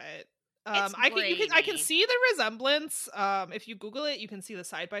not. It's I can grainy. see the resemblance. If you Google it, you can see the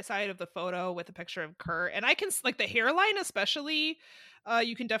side by side of the photo with a picture of Kurt, and I can like the hairline especially.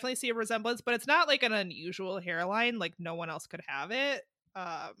 You can definitely see a resemblance, but it's not like an unusual hairline. Like no one else could have it.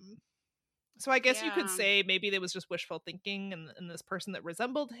 So I guess you could Yeah. say maybe there was just wishful thinking, and this person that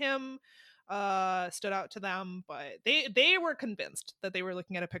resembled him stood out to them, but they were convinced that they were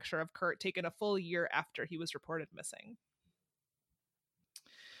looking at a picture of Kurt taken a full year after he was reported missing.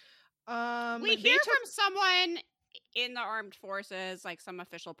 We hear from someone in the armed forces, like some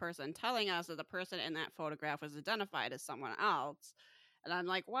official person, telling us that the person in that photograph was identified as someone else. And I'm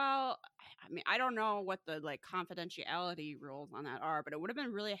like, well, I mean, I don't know what the like confidentiality rules on that are, but it would have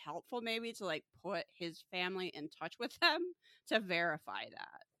been really helpful maybe to like put his family in touch with them to verify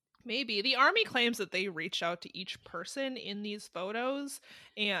that. Maybe. The Army claims that they reached out to each person in these photos,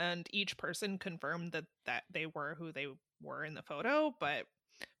 and each person confirmed that they were who they were in the photo, but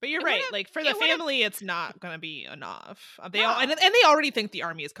you're right. Like for the family, it's not going to be enough. They already think the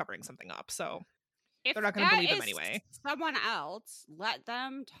Army is covering something up, so if they're not going to believe him anyway. Someone else, let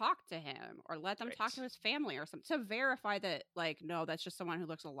them talk to him, or let them talk to his family, or something to verify that. Like, no, that's just someone who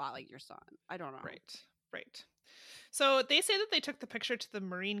looks a lot like your son. I don't know. Right. So they say that they took the picture to the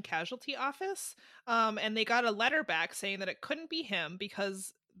Marine Casualty Office, and they got a letter back saying that it couldn't be him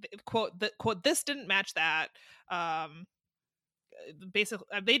because, quote, this didn't match that. Basically,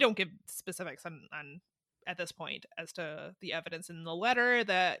 they don't give specifics on at this point as to the evidence in the letter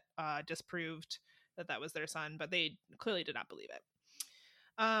that disproved that was their son, but they clearly did not believe it.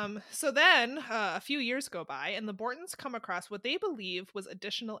 So then a few years go by and the Bortons come across what they believe was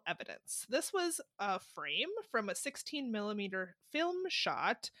additional evidence. This was a frame from a 16mm film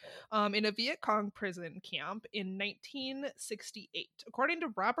shot in a Viet Cong prison camp in 1968. According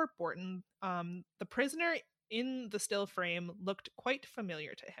to Robert Borton, the prisoner in the still frame looked quite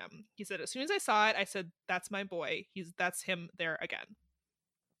familiar to him. He said, "As soon as I saw it, I said, that's my boy. That's him there again."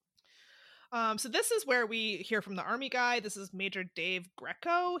 So this is where we hear from the Army guy. This is Major Dave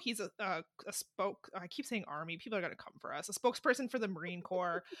Greco. He's a I keep saying Army. People are going to come for us. A spokesperson for the Marine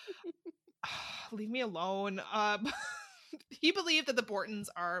Corps. Leave me alone. He believed that the Bortons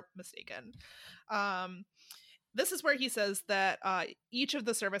are mistaken. This is where he says that each of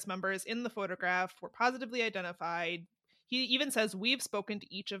the service members in the photograph were positively identified. He even says, "We've spoken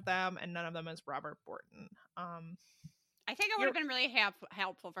to each of them, and none of them is Robert Borton." I think it would have been really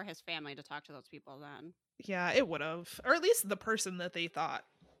helpful for his family to talk to those people then. Yeah, it would have. Or at least the person that they thought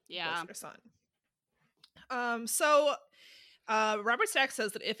was their son. So Robert Stack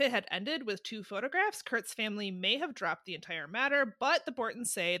says that if it had ended with 2 photographs, Kurt's family may have dropped the entire matter, but the Bortons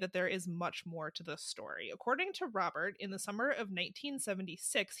say that there is much more to the story. According to Robert, in the summer of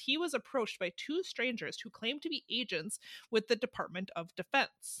 1976, he was approached by 2 strangers who claimed to be agents with the Department of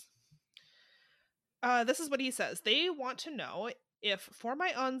Defense. This is what he says. "They want to know if, for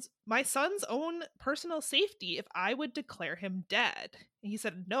my son's own personal safety, if I would declare him dead." And he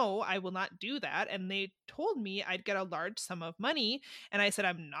said, "No, I will not do that." And they told me I'd get a large sum of money. And I said,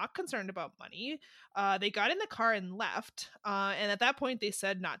 "I'm not concerned about money." They got in the car and left. And at that point, they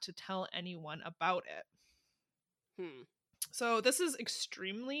said not to tell anyone about it. So this is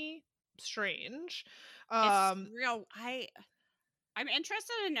extremely strange. It's real. I'm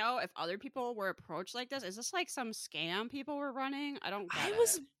interested to know if other people were approached like this. Is this like some scam people were running? I don't get it. I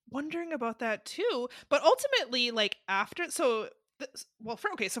was wondering about that too. But ultimately, like after, so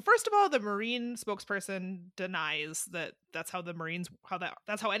first of all, the Marine spokesperson denies that that's how the Marines,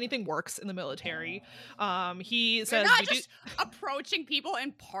 that's how anything works in the military. He says, "They're not just approaching people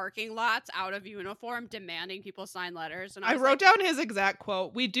in parking lots out of uniform, demanding people sign letters." And I wrote down his exact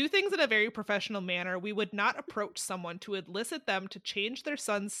quote: "We do things in a very professional manner. We would not approach someone to elicit them to change their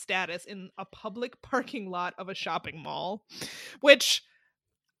son's status in a public parking lot of a shopping mall," which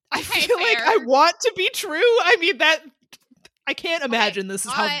I feel like I want to be true. I mean, that I can't imagine this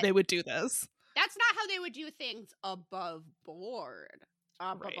is how they would do this. That's not how they would do things above board.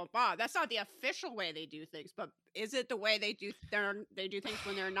 That's not the official way they do things, but is it the way they do things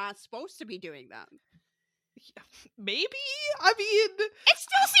when they're not supposed to be doing them? Maybe. I mean, it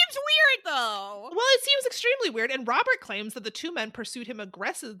still seems weird though. Well, it seems extremely weird, and Robert claims that the 2 men pursued him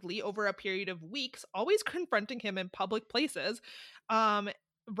aggressively over a period of weeks, always confronting him in public places.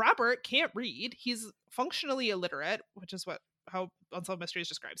 Robert can't read. He's functionally illiterate, which is what how Unsolved Mysteries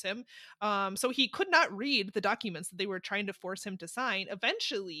describes him. So he could not read the documents that they were trying to force him to sign.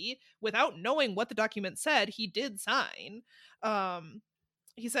 Eventually, without knowing what the document said, he did sign.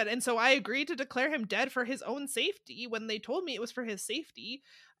 He said, and so I agreed to declare him dead for his own safety when they told me it was for his safety.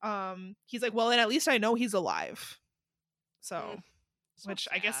 He's like, well, then at least I know he's alive. So which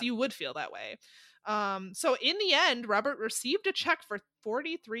I guess you would feel that way. So in the end, Robert received a check for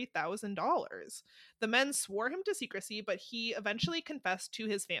 $43,000. The men swore him to secrecy, but he eventually confessed to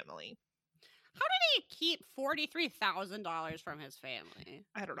his family. How did he keep $43,000 from his family?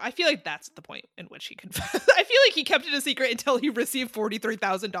 I don't know. I feel like that's the point in which he confessed. I feel like he kept it a secret until he received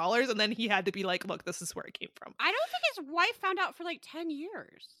 $43,000, and then he had to be like, look, this is where it came from. I don't think his wife found out for like 10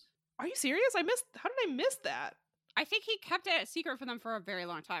 years. Are you serious? How did I miss that? I think he kept it a secret from them for a very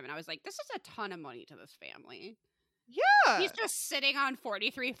long time, and I was like, this is a ton of money to this family. Yeah. He's just sitting on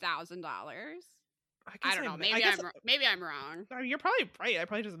 $43,000. I don't know. Maybe I'm wrong. You're probably right. I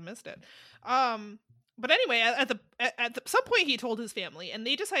probably just missed it. But anyway, at some point, he told his family, and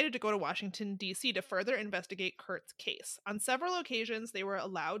they decided to go to Washington, D.C. to further investigate Kurt's case. On several occasions, they were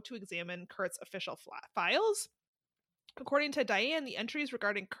allowed to examine Kurt's official files. According to Diane, the entries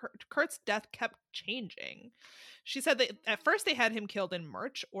regarding Kurt's death kept changing. She said that at first they had him killed in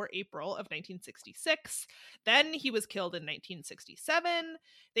March or April of 1966. Then he was killed in 1967.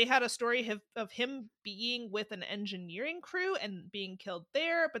 They had a story of him being with an engineering crew and being killed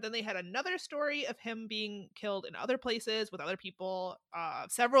there. But then they had another story of him being killed in other places with other people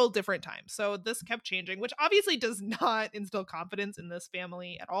several different times. So this kept changing, which obviously does not instill confidence in this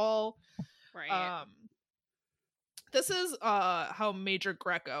family at all. Right. This is how Major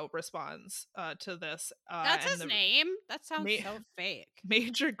Greco responds to this. That's his name? That sounds so fake.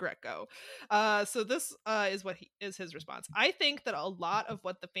 Major Greco. So this is what is his response. I think that a lot of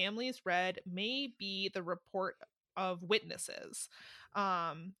what the families read may be the report of witnesses.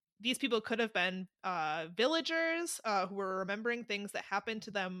 These people could have been villagers who were remembering things that happened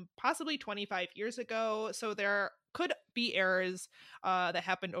to them possibly 25 years ago. So there could be errors that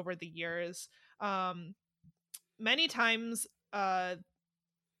happened over the years. Many times, what?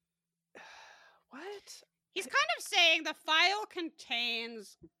 He's kind of saying the file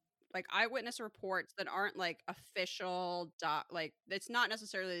contains like eyewitness reports that aren't like official like it's not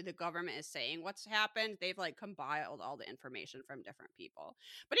necessarily the government is saying what's happened. They've like compiled all the information from different people.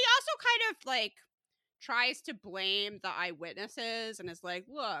 But he also kind of like tries to blame the eyewitnesses and is like,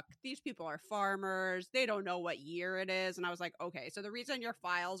 look, these people are farmers. They don't know what year it is. And I was like, okay, so the reason your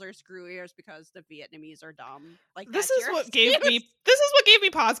files are screwy is because the Vietnamese are dumb. Like this is what gave me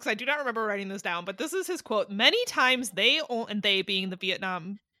pause because I do not remember writing this down, but this is his quote. Many times they being the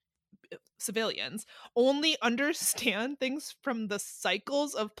Vietnam civilians only understand things from the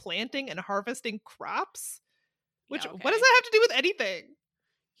cycles of planting and harvesting crops. Which what does that have to do with anything?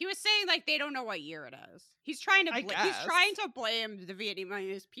 He was saying like they don't know what year it is. He's trying to blame the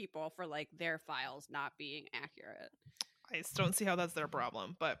Vietnamese people for like their files not being accurate. I just don't see how that's their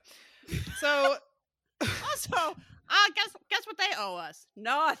problem. But so also, guess what they owe us?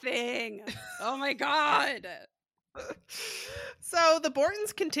 Nothing. Oh my god. So the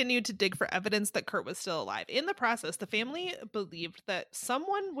Bortons continued to dig for evidence that Kurt was still alive. In the process, the family believed that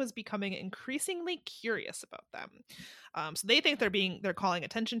someone was becoming increasingly curious about them. So they think they're calling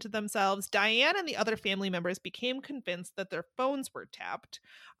attention to themselves. Diane and the other family members became convinced that their phones were tapped.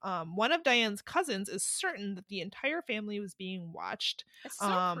 One of Diane's cousins is certain that the entire family was being watched. It's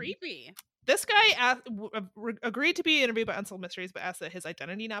so creepy. This guy agreed to be interviewed by Unsolved Mysteries, but asked that his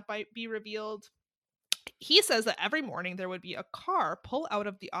identity not be revealed. He says that every morning there would be a car pull out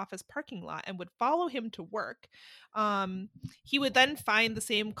of the office parking lot and would follow him to work. He would then find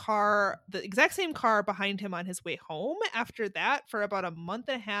the exact same car behind him on his way home. After that, for about a month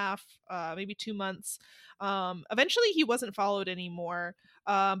and a half, maybe 2 months, eventually he wasn't followed anymore.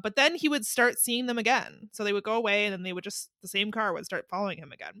 But then he would start seeing them again. So they would go away and then the same car would start following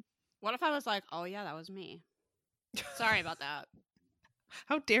him again. What if I was like, oh yeah, that was me? Sorry about that.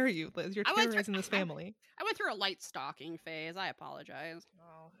 How dare you, Liz? You're terrorizing this family. I went through a light stalking phase. I apologize.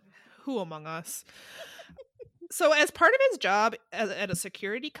 Oh, who among us? So as part of his job at a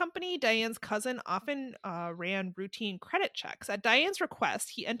security company, Diane's cousin often ran routine credit checks. At Diane's request,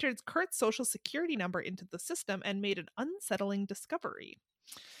 he entered Kurt's social security number into the system and made an unsettling discovery.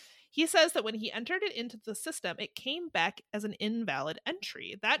 He says that when he entered it into the system, it came back as an invalid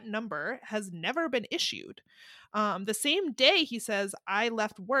entry. That number has never been issued. The same day, he says, I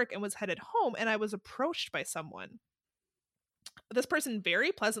left work and was headed home, and I was approached by someone. This person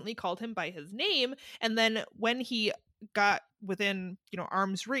very pleasantly called him by his name, and then when he got within,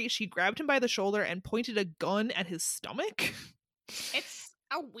 arm's reach, he grabbed him by the shoulder and pointed a gun at his stomach. It's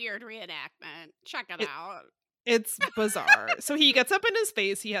a weird reenactment. Check it It- out. It's bizarre. So he gets up in his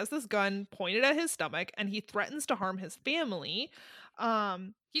face, he has this gun pointed at his stomach, and he threatens to harm his family.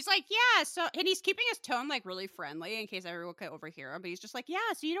 He's like, yeah, so, and he's keeping his tone like really friendly in case everyone could overhear him, but he's just like, yeah,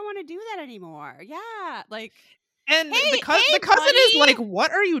 so you don't want to do that anymore. Yeah. Like, And Hey, the cousin buddy. is like,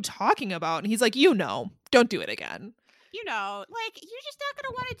 what are you talking about? And he's like, don't do it again. you know, like, you're just not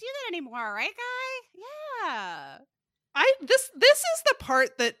going to want to do that anymore, right, guy? Yeah. This is the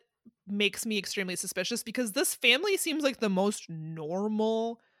part that makes me extremely suspicious, because this family seems like the most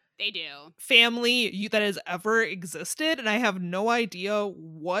normal They do. family that has ever existed, and I have no idea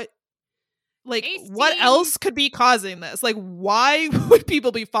what They what seem- else could be causing this. Like, why would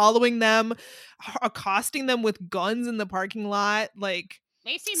people be following them, accosting them with guns in the parking lot? Like,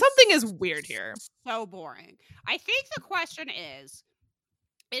 They seem something is weird here. so boring. I think the question is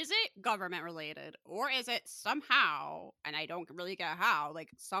it government related, or is it somehow, and I don't really get how, like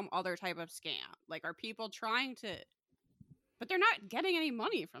some other type of scam? Like, are people trying to, but they're not getting any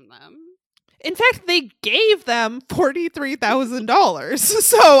money from them? In fact, they gave them $43,000.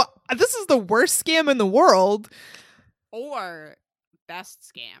 So this is the worst scam in the world. Or best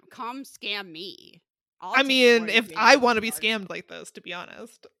scam, come scam me. I mean, if I want to be scammed like this, to be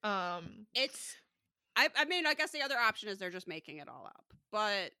honest. It's I mean, I guess the other option is they're just making it all up,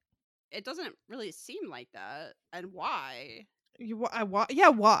 but it doesn't really seem like that. And why?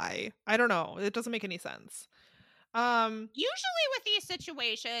 Why? I don't know. It doesn't make any sense. Usually with these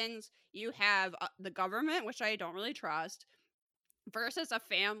situations, you have the government, which I don't really trust, versus a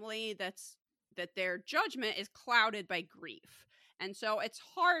family that their judgment is clouded by grief. And so it's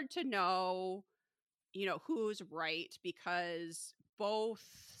hard to know, who's right, because both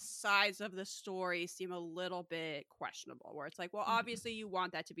sides of the story seem a little bit questionable, where it's like, well, obviously you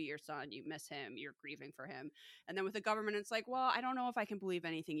want that to be your son, you miss him, you're grieving for him. And then with the government, it's like, well, I don't know if I can believe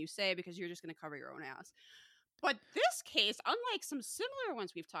anything you say because you're just going to cover your own ass. But this case, unlike some similar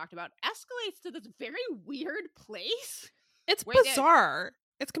ones we've talked about, escalates to this very weird place. It's bizarre.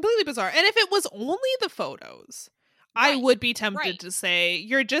 It's completely bizarre. And if it was only the photos, I would be tempted to say,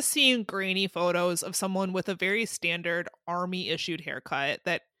 you're just seeing grainy photos of someone with a very standard army-issued haircut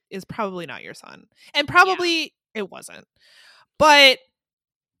that is probably not your son. And probably it wasn't. But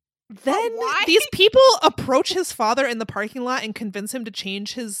then these people approach his father in the parking lot and convince him to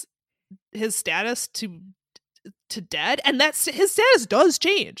change his status to dead, and that's his status does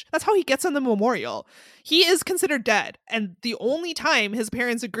change. That's how he gets on the memorial. He is considered dead, and the only time his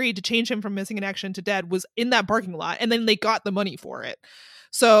parents agreed to change him from missing in action to dead was in that parking lot, and then they got the money for it.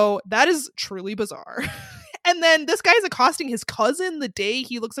 So that is truly bizarre. And then this guy's accosting his cousin the day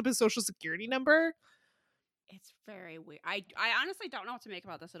he looks up his social security number. It's very weird. I honestly don't know what to make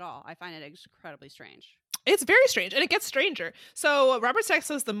about this at all. I find it incredibly strange. It's very strange, and it gets stranger. So Robert Stack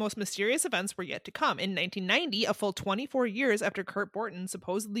says the most mysterious events were yet to come. In 1990, a full 24 years after Kurt Borton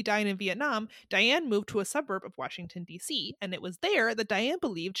supposedly died in Vietnam, Diane moved to a suburb of Washington, D.C., and it was there that Diane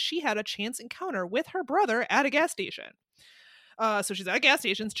believed she had a chance encounter with her brother at a gas station. So she's at a gas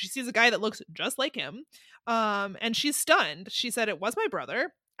station. She sees a guy that looks just like him, and she's stunned. She said, "It was my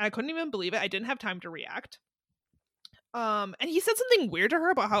brother. I couldn't even believe it. I didn't have time to react." And he said something weird to her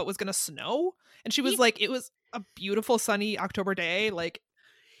about how it was going to snow. And she was like, it was a beautiful sunny October day. Like,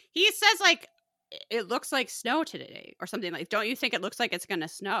 he says, like, it looks like snow today or something. Like, don't you think it looks like it's going to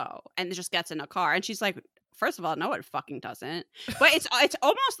snow? And it just gets in a car. And she's like, first of all, no, it fucking doesn't. But it's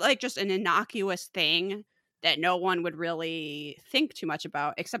almost like just an innocuous thing that no one would really think too much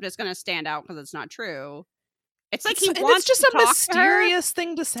about, except it's going to stand out because it's not true. It's like it's just a mysterious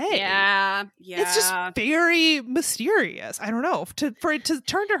thing to say. Yeah. It's just very mysterious. I don't know. For it to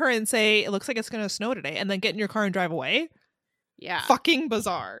turn to her and say, it looks like it's going to snow today, and then get in your car and drive away. Yeah. Fucking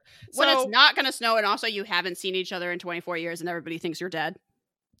bizarre. When it's not going to snow, and also you haven't seen each other in 24 years and everybody thinks you're dead.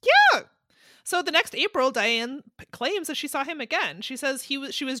 Yeah. So the next April, Diane claims that she saw him again. She says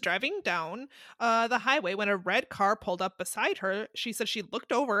she was driving down the highway when a red car pulled up beside her. She said she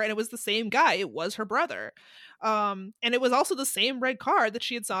looked over and it was the same guy. It was her brother. And it was also the same red car that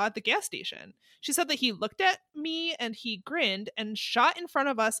she had saw at the gas station. She said that he looked at me and he grinned and shot in front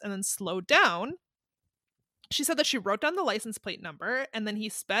of us and then slowed down. She said that she wrote down the license plate number and then he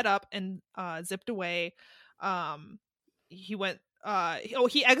sped up and zipped away. He went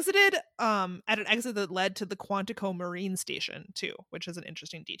he exited at an exit that led to the Quantico Marine Station too, which is an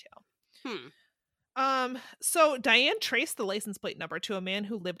interesting detail. So Diane traced the license plate number to a man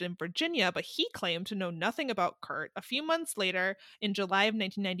who lived in Virginia, but he claimed to know nothing about Kurt. A few months later, in July of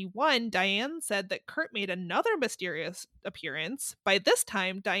 1991, Diane said that Kurt made another mysterious appearance. By this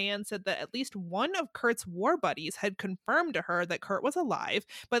time, Diane said that at least one of Kurt's war buddies had confirmed to her that Kurt was alive,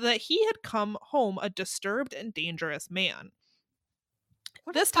 but that he had come home a disturbed and dangerous man.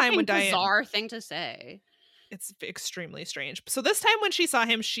 What This a time when fucking Diane... bizarre thing to say. It's extremely strange. So this time when she saw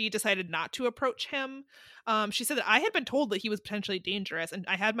him, she decided not to approach him. She said that I had been told that he was potentially dangerous, and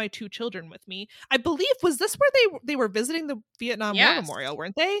I had my 2 children with me. I believe, was this where they were visiting the Vietnam War Memorial,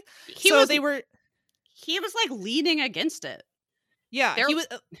 weren't they? He was like leaning against it. Yeah, he was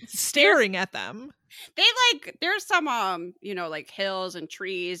staring at them. They like, there's some like hills and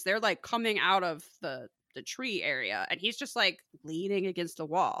trees. They're like coming out of the tree area, and he's just like leaning against the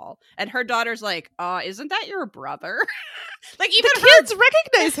wall, and her daughter's like, isn't that your brother? Like, even the kids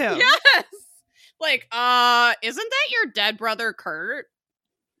recognize him. Yes, like, isn't that your dead brother Kurt?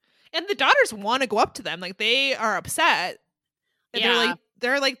 And the daughters want to go up to them, like they are upset, and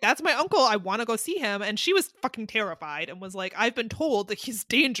they're like that's my uncle, I want to go see him. And she was fucking terrified and was like, I've been told that he's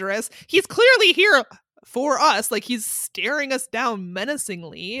dangerous, he's clearly here for us, like he's staring us down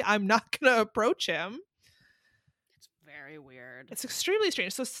menacingly, I'm not gonna approach him. Very weird. It's extremely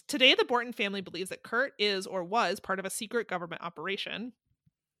strange. So today the Borton family believes that Kurt is or was part of a secret government operation.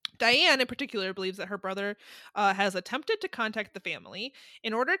 Diane in particular believes that her brother has attempted to contact the family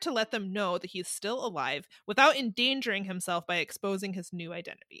in order to let them know that he's still alive without endangering himself by exposing his new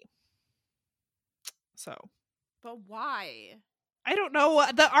identity. So. But why? I don't know.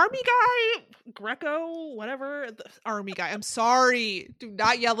 The army guy, Greco, whatever, the army guy. I'm sorry. Do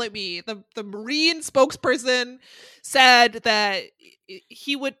not yell at me. The Marine spokesperson said that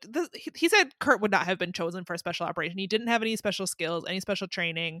he said Kurt would not have been chosen for a special operation. He didn't have any special skills, any special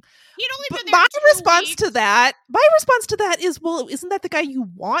training. He'd only been there my 2 response weeks. to that is, well, isn't that the guy you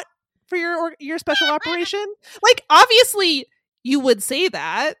want for your special operation? Like, obviously you would say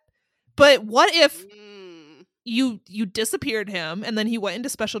that, but what if you disappeared him and then he went into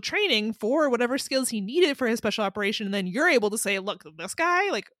special training for whatever skills he needed for his special operation, and then you're able to say, look, this guy,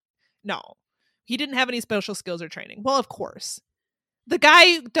 like, no, he didn't have any special skills or training. Well, of course the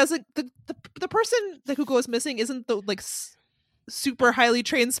guy doesn't, the person who goes missing isn't the like super highly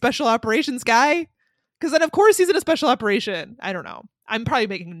trained special operations guy, because then of course he's in a special operation. I don't know, I'm probably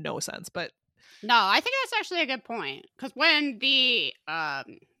making no sense, but no, I think that's actually a good point, because when the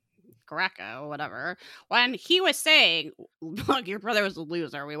Greco, whatever, when he was saying, look, your brother was a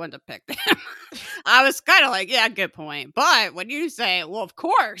loser, we went to pick him, I was kind of like, yeah, good point. But when you say, well, of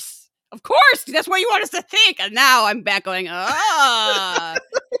course, that's what you want us to think, and now I'm back going,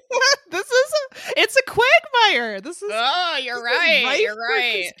 it's a quagmire. This is you're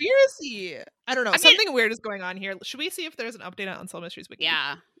right. Conspiracy. I don't know. Something weird is going on here. Should we see if there's an update on Unsolved Mysteries Wiki?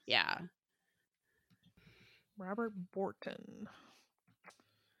 Yeah. Robert Borton.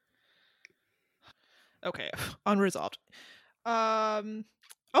 Okay, unresolved.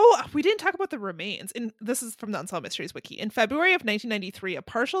 Oh, we didn't talk about the remains. And this is from the Unsolved Mysteries Wiki. In February of 1993, a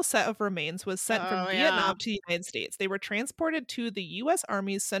partial set of remains was sent from Vietnam to the United States. They were transported to the U.S.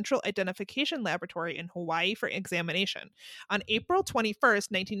 Army's Central Identification Laboratory in Hawaii for examination. On April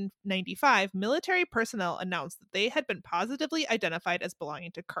 21st, 1995, military personnel announced that they had been positively identified as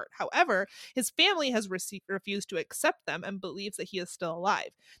belonging to Kurt. However, his family has refused to accept them and believes that he is still alive.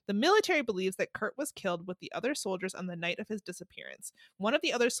 The military believes that Kurt was killed with the other soldiers on the night of his disappearance. One of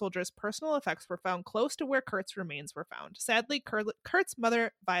the other soldiers' personal effects were found close to where Kurt's remains were found. Sadly, Kurt's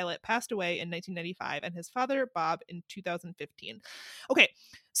mother, Violet, passed away in 1995 and his father, Bob, in 2015. Okay,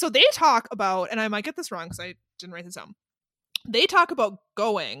 so they talk about, and I might get this wrong because I didn't write this down, they talk about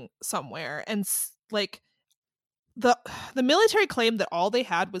going somewhere, and like the military claimed that all they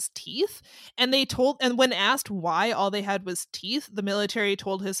had was teeth, and when asked why all they had was teeth, the military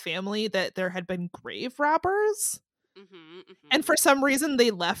told his family that there had been grave robbers. And for some reason they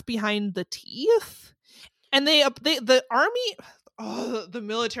left behind the teeth, and the army, the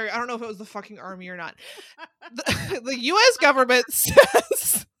military, I don't know if it was the fucking army or not, the US government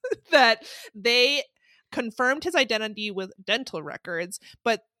says that they confirmed his identity with dental records,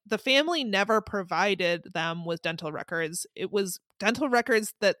 but the family never provided them with dental records. It was dental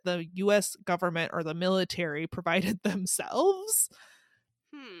records that the US government or the military provided themselves,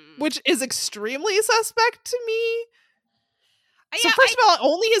 which is extremely suspect to me. So first of all,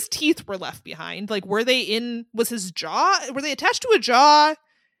 only his teeth were left behind. Like, was his jaw, were they attached to a jaw?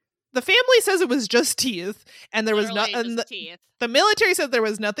 The family says it was just teeth, and there was nothing. The military said there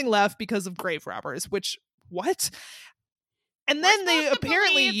was nothing left because of grave robbers, which, what? And then they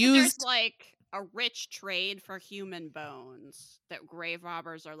apparently used, like, a rich trade for human bones that grave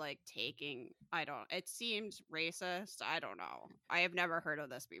robbers are like taking. It seems racist. I don't know. I have never heard of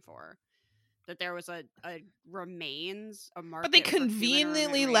this before. That there was a remains, a market. But they for human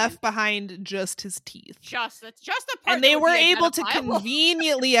conveniently remains. left behind just his teeth. That's just the part. And they that would were be able to identifiable.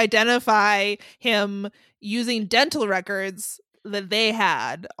 conveniently identify him using dental records that they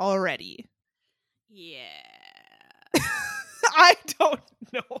had already. Yeah. I don't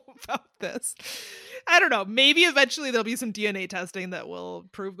know about this. I don't know. Maybe eventually there'll be some DNA testing that will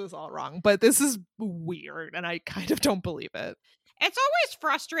prove this all wrong, but this is weird and I kind of don't believe it. It's always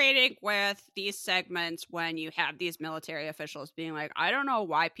frustrating with these segments when you have these military officials being like, I don't know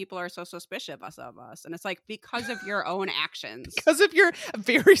why people are so suspicious of us. And it's like, because of your own actions. Because of your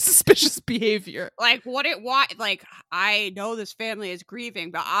very suspicious behavior. Like, I know this family is grieving,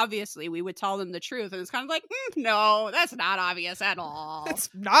 but obviously we would tell them the truth. And it's kind of like, no, that's not obvious at all. It's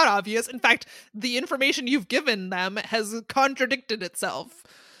not obvious. In fact, the information you've given them has contradicted itself.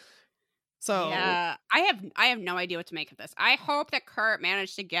 So yeah, I have no idea what to make of this. I hope that Kurt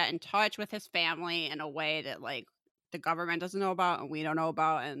managed to get in touch with his family in a way that like the government doesn't know about and we don't know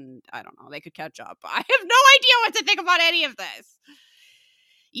about, and I don't know, they could catch up. I have no idea what to think about any of this.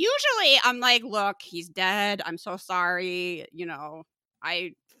 Usually I'm like, look, he's dead. I'm so sorry. You know,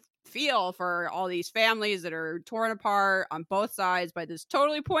 I feel for all these families that are torn apart on both sides by this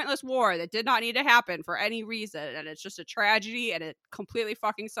totally pointless war that did not need to happen for any reason, and it's just a tragedy and it completely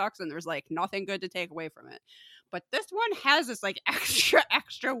fucking sucks and there's like nothing good to take away from it. But this one has this like extra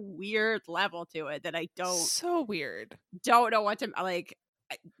weird level to it that I so weird. Don't know what to like.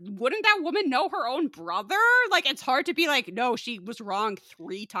 Wouldn't that woman know her own brother? Like, it's hard to be like, no, she was wrong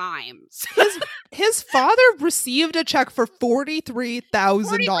 3 times. His father received a check for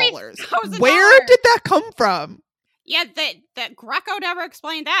 $43,000. Where did that come from? Yeah, that Greco never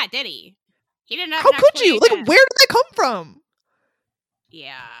explained that, did he? He didn't have. How could you? Like, where did that come from?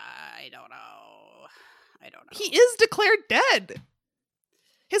 Yeah, I don't know. He is declared dead.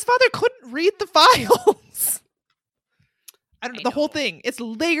 His father couldn't read the files. I don't know. The whole thing. It's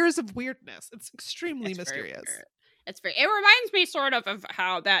layers of weirdness. It's extremely mysterious. It reminds me sort of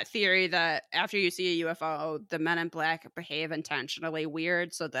how that theory that after you see a UFO, the men in black behave intentionally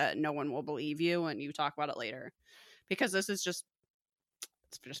weird so that no one will believe you and you talk about it later. Because this is it's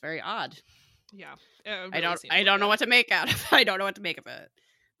just very odd. Yeah. Really I don't know what to make out of it. I don't know what to make of it.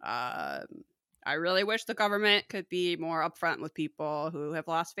 I really wish the government could be more upfront with people who have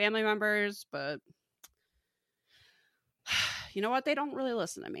lost family members, but you know what? They don't really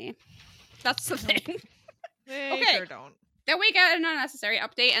listen to me. That's the thing. They sure don't. Then we get an unnecessary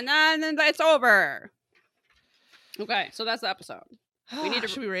update, and then it's over. Okay, so that's the episode.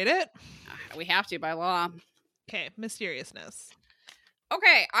 Should we rate it? We have to by law. Okay, mysteriousness.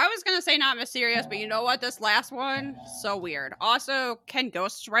 Okay, I was gonna say not mysterious, but you know what? This last one, so weird. Also, can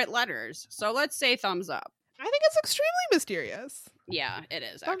ghosts write letters? So let's say thumbs up. I think it's extremely mysterious. Yeah, it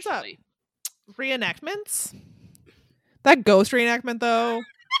is. Thumbs actually. Up. Reenactments. That ghost reenactment, though.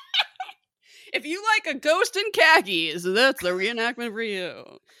 If you like a ghost in khakis, that's the reenactment for you.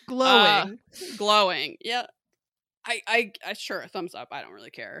 Glowing. Glowing. Yeah. I sure, thumbs up. I don't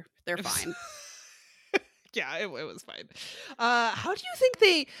really care. They're fine. Yeah, it was fine. How do you think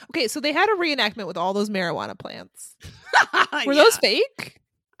they... Okay, so they had a reenactment with all those marijuana plants. Were those fake?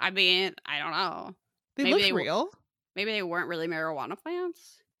 I mean, I don't know. They look real. Maybe they weren't really marijuana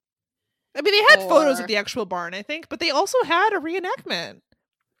plants. I mean, they had photos of the actual barn, I think, but they also had a reenactment.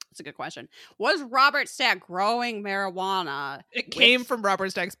 That's a good question. Was Robert Stack growing marijuana? It came from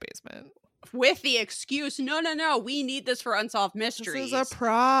Robert Stack's basement. With the excuse, no, we need this for Unsolved Mysteries. This is a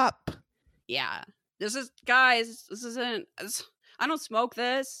prop. Yeah. This isn't, I don't smoke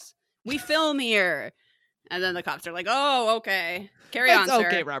this. We film here. And then the cops are like, oh, okay. Carry on, sir.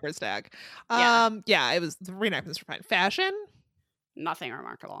 Okay, Robert Stack. Yeah, it was, the reenactments were fine. Fashion? Nothing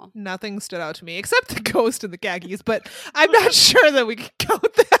remarkable. Nothing stood out to me, except the ghost and the khakis, but I'm not sure that we can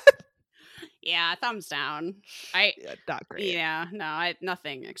count that. Yeah, thumbs down. Not great. Yeah, no,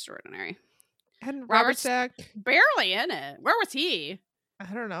 nothing extraordinary. And Robert Stack? Barely in it. Where was he?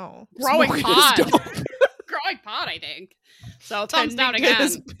 I don't know. Growing pot. Growing pot, I think. So thumbs down again.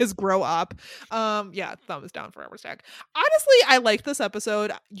 His grow up. Yeah, thumbs down for Robert Stack. Honestly, I liked this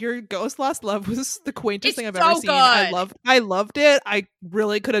episode. Your Ghost Lost Love was the quaintest thing I've ever seen. Good. I loved it. I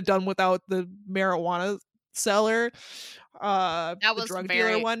really could have done without the marijuana seller. That was the drug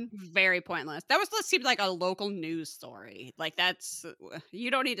dealer one. Very pointless. That seemed like a local news story. Like you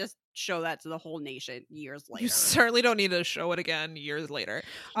don't need to show that to the whole nation years later. You certainly don't need to show it again years later.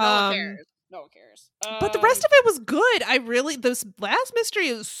 No one cares. No one cares. But the rest of it was good. This last mystery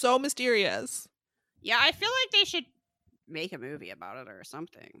is so mysterious. Yeah, I feel like they should make a movie about it or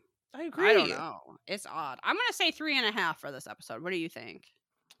something. I agree. I don't know. It's odd. I'm gonna say 3.5 for this episode. What do you think?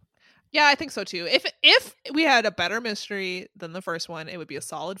 Yeah, I think so too. If we had a better mystery than the first one, it would be a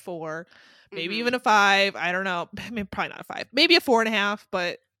solid 4, maybe even a 5. I don't know. I mean, probably not a 5. Maybe a 4.5.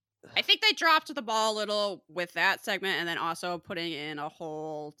 But I think they dropped the ball a little with that segment, and then also putting in a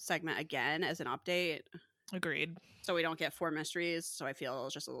whole segment again as an update. Agreed. So we don't get 4 mysteries. So I feel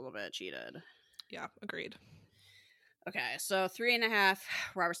it's just a little bit cheated. Yeah, agreed. Okay, so 3.5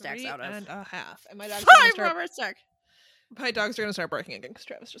 Robert Stacks out of 3.5. And my dog's 5 Robert Stack. My dogs are gonna start barking again because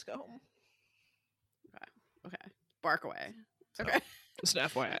Travis just got home. Okay. Bark away. So, Okay. Just an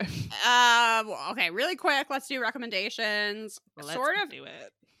FYI. Okay, really quick. Let's do recommendations. Let's sort of do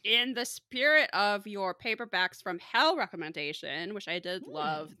it. in the spirit of your Paperbacks from Hell recommendation, which I did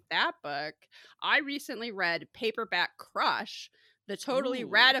love that book. I recently read Paperback Crush, the totally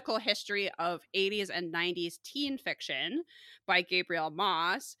radical history of 80s and 90s teen fiction by Gabriel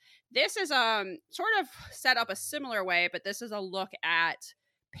Moss. This is sort of set up a similar way, but this is a look at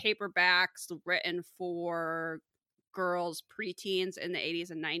paperbacks written for girls preteens in the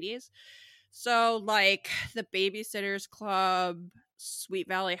 80s and 90s. So like The Babysitter's Club, Sweet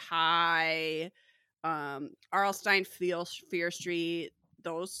Valley High, R.L. Stine Fear Street,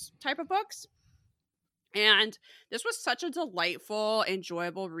 those type of books. And this was such a delightful,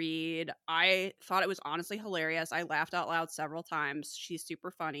 enjoyable read. I thought it was honestly hilarious. I laughed out loud several times. She's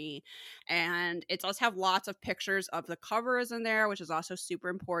super funny. And it does have lots of pictures of the covers in there, which is also super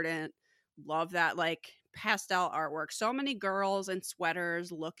important. Love that, like, pastel artwork. So many girls in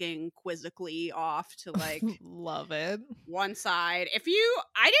sweaters looking quizzically off to, like, love it. One side.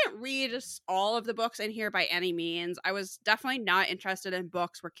 I didn't read all of the books in here by any means. I was definitely not interested in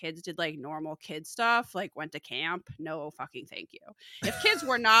books where kids did like normal kid stuff, like went to camp. No fucking thank you. If kids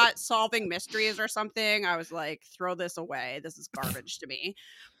were not solving mysteries or something, I was like, throw this away. This is garbage to me.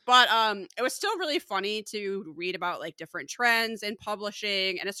 But it was still really funny to read about like different trends in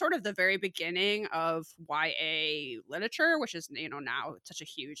publishing, and it's sort of the very beginning of YA literature, which is, you know, now such a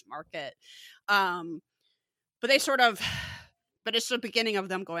huge market. But it's the beginning of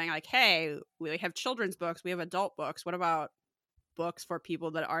them going like, hey, we have children's books, we have adult books. What about books for people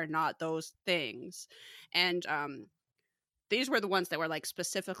that are not those things? And these were the ones that were like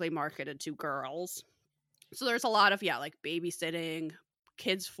specifically marketed to girls. So there's a lot of, like babysitting,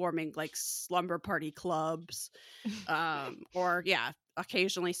 kids forming like slumber party clubs, or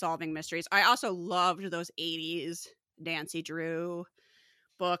occasionally solving mysteries. I also loved those 80s Nancy Drew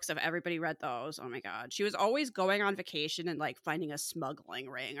books. If everybody read those, oh my god, she was always going on vacation and like finding a smuggling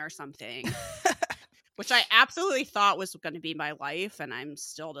ring or something, which I absolutely thought was going to be my life, and I'm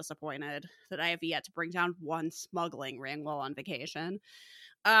still disappointed that I have yet to bring down one smuggling ring while on vacation.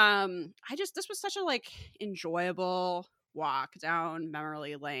 This was such a like enjoyable walk down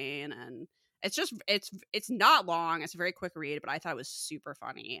memory lane, and it's not long. It's a very quick read, but I thought it was super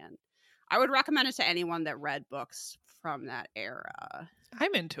funny, and I would recommend it to anyone that read books from that era.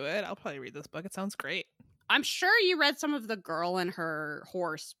 I'm into it. I'll probably read this book. It sounds great. I'm sure you read some of the Girl and Her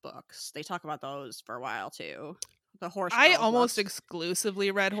Horse books. They talk about those for a while too. The horse. I almost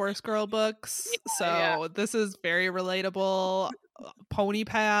exclusively read Horse Girl books, This is very relatable. Pony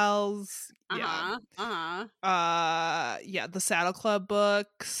Pals. The Saddle Club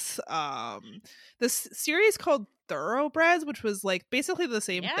books. This series called Thoroughbreds, which was like basically the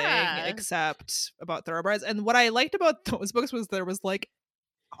same thing except about thoroughbreds. And what I liked about those books was there was like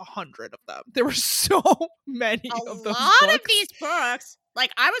 100 of them. There were so many of those books. A lot of these books.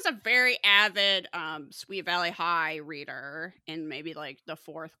 Like, I was a very avid Sweet Valley High reader in maybe like the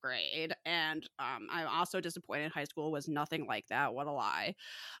 4th grade, and I'm also disappointed high school was nothing like that. What a lie.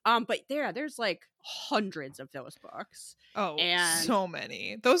 But there's like hundreds of those books. Oh, and so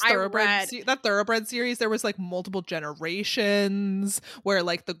many. Those Thoroughbreds, that Thoroughbred series, there was like multiple generations where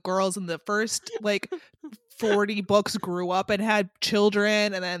like the girls in the first like 40 books grew up and had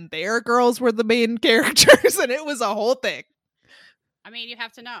children, and then their girls were the main characters, and it was a whole thing. I mean, you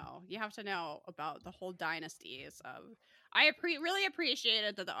have to know about the whole dynasties of. I really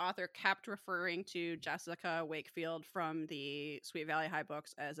appreciated that the author kept referring to Jessica Wakefield from the Sweet Valley High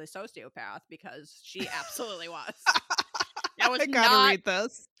books as a sociopath, because she absolutely was. That was read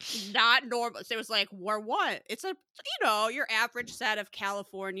this. Not normal. So it was like, we're what? It's your average set of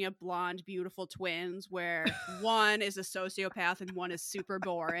California blonde, beautiful twins where one is a sociopath and one is super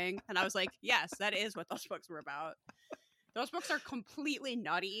boring. And I was like, yes, that is what those books were about. Those books are completely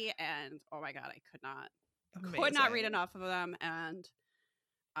nutty, and oh my god, I could not read enough of them. And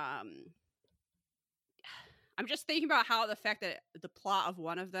I'm just thinking about how the fact that the plot of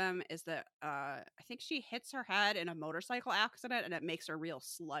one of them is that I think she hits her head in a motorcycle accident and it makes her real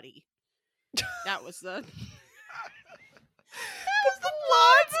slutty. That was the plots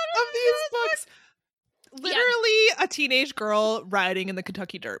of these books. Literally a teenage girl riding in the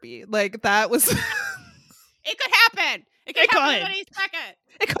Kentucky Derby. Like, that was it could happen. It could happen any second.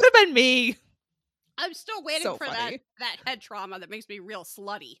 It could have been me. I'm still waiting for that head trauma that makes me real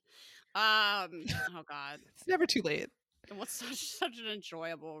slutty. Oh god, it's never too late. It was such an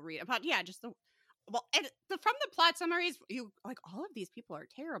enjoyable read. But yeah, just from the plot summaries, you like all of these people are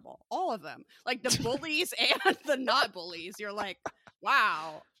terrible. All of them, like the bullies and the not bullies. You're like,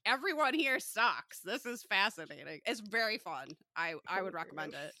 wow, everyone here sucks. This is fascinating. It's very fun. I would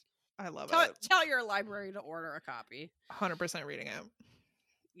recommend it. I love it. Tell your library to order a copy. 100% reading it.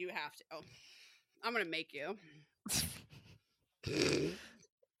 You have to. Oh, I'm gonna make you.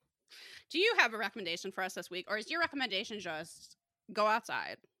 Do you have a recommendation for us this week, or is your recommendation just go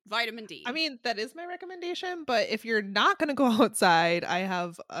outside? Vitamin D. I mean, that is my recommendation, but if you're not going to go outside, I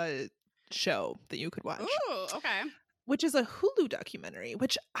have a show that you could watch. Ooh, okay. Which is a Hulu documentary,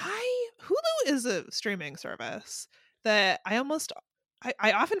 Hulu is a streaming service that I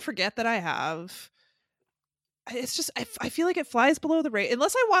often forget that I have. It's just, I feel like it flies below the radar.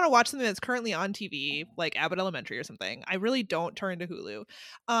 Unless I want to watch something that's currently on TV, like Abbott Elementary or something, I really don't turn to Hulu.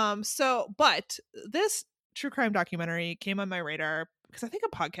 But this true crime documentary came on my radar because I think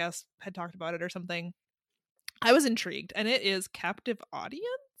a podcast had talked about it or something. I was intrigued, and it is Captive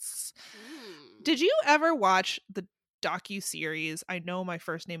Audience. Did you ever watch the docu-series I Know My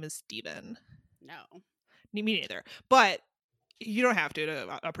First Name is Steven? No. Me neither. But you don't have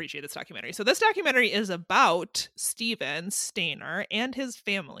to appreciate this documentary. So this documentary is about Steven Stayner and his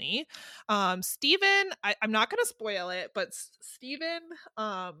family. Steven, I'm not going to spoil it, but Steven,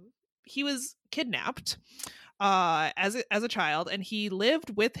 he was kidnapped as a child, and he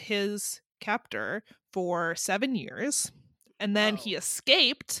lived with his captor for 7 years. And then he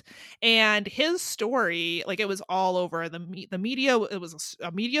escaped, and his story, like, it was all over the media. It was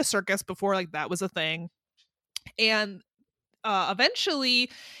a media circus before, like, that was a thing. And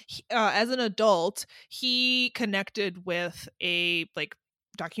eventually, as an adult, he connected with a like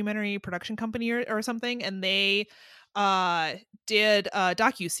documentary production company or something, and they did a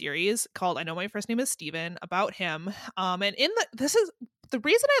docu-series called I Know My First Name is Steven about him. And this is the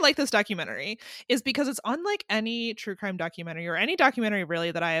reason I like this documentary is because it's unlike any true crime documentary or any documentary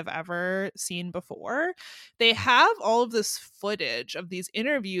really that I have ever seen before. They have all of this footage of these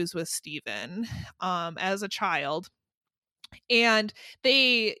interviews with Steven as a child. And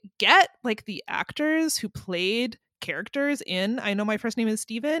they get like the actors who played characters in I Know My First Name is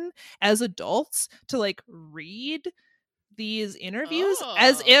Steven as adults to like read these interviews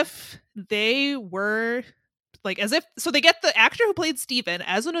as if they were like so they get the actor who played Steven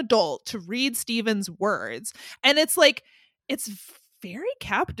as an adult to read Steven's words, and it's very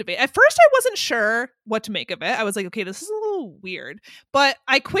captivating. At first I wasn't sure what to make of it. I was like, okay, this is a little weird, but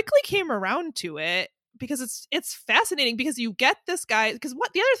I quickly came around to it because it's fascinating because you get this guy, because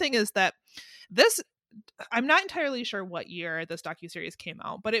what the other thing is that I'm not entirely sure what year this docuseries came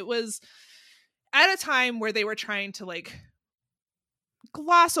out, but it was at a time where they were trying to like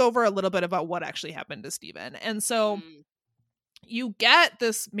gloss over a little bit about what actually happened to Steven. And so you get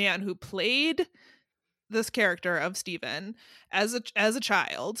this man who played this character of Steven as a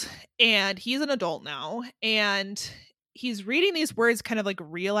child, and he's an adult now, and he's reading these words, kind of like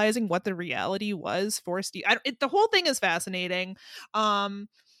realizing what the reality was for Steve. The whole thing is fascinating.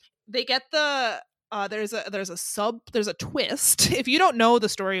 They get there's a twist. If you don't know the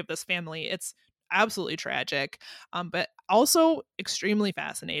story of this family, it's absolutely tragic, but also extremely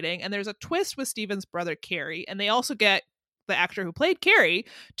fascinating. And there's a twist with Steven's brother Carrie, and they also get the actor who played Carrie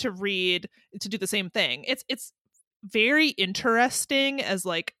to do the same thing. It's very interesting as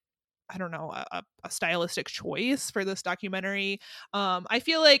like, I don't know, a stylistic choice for this documentary. I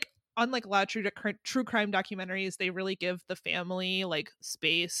feel like unlike a lot of true crime documentaries, they really give the family like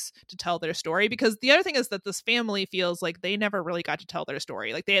space to tell their story, because the other thing is that this family feels like they never really got to tell their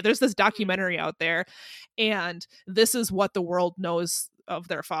story. Like there's this documentary out there, and this is what the world knows of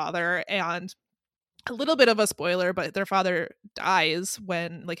their father. And a little bit of a spoiler, but their father dies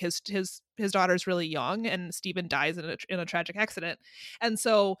when like his daughter's really young, and Steven dies in a tragic accident. And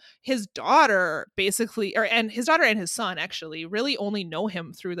so his daughter basically, and his daughter and his son actually really only know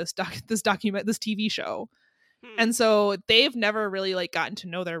him through this TV show. And so they've never really like gotten to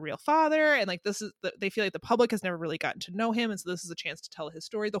know their real father, and like they feel like the public has never really gotten to know him, and so this is a chance to tell his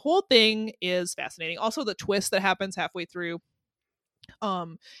story. The whole thing is fascinating. Also, the twist that happens halfway through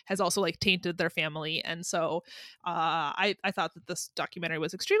has also like tainted their family. And so I thought that this documentary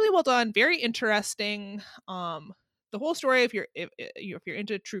was extremely well done, very interesting. The whole story, if you're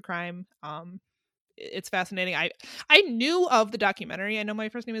into true crime, it's fascinating. I knew of the documentary. I know My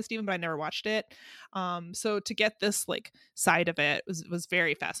First Name is Steven, but I never watched it. So to get this like side of it was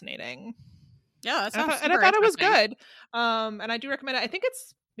very fascinating. Yeah, that sounds and I thought it was good. And I do recommend it. I think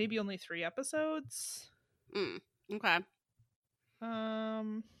it's maybe only 3 episodes. Okay.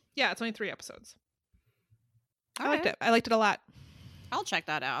 Yeah, it's only 3 episodes. All I liked right. it. I liked it a lot. I'll check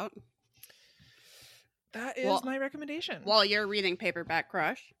that out. That is my recommendation. While you're reading Paperback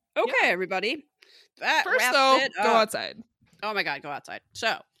Crush. Okay, everybody. That First, wraps though, it go up. outside. Oh my God, go outside.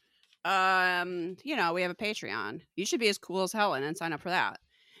 So, we have a Patreon. You should be as cool as Helen and sign up for that.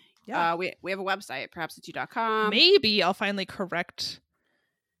 Yeah. We have a website, perhapsitsyou.com. Maybe I'll finally correct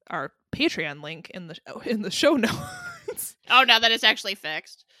our Patreon link in the show notes. Oh, now that it's actually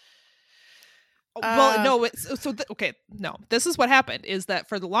fixed. Well, no. Okay, no. This is what happened: is that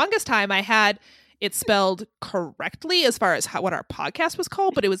for the longest time I had it spelled correctly as far as what our podcast was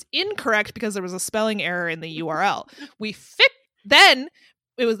called, but it was incorrect because there was a spelling error in the URL. Then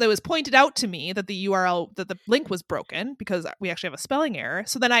it was pointed out to me that the URL, that the link was broken because we actually have a spelling error.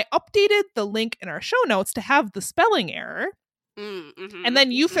 So then I updated the link in our show notes to have the spelling error. And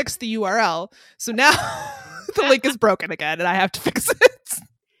then you fixed the URL. So now the link is broken again and I have to fix it.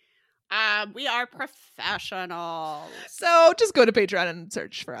 We are professionals. So just go to Patreon and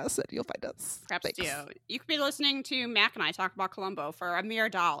search for us and you'll find us. Perhaps you could be listening to Mac and I talk about Columbo for a mere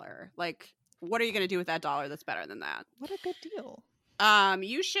 $1. Like, what are you going to do with that $1 that's better than that? What a good deal.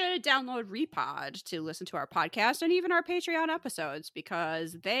 You should download Repod to listen to our podcast and even our Patreon episodes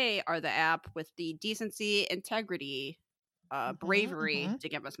because they are the app with the decency, integrity, bravery to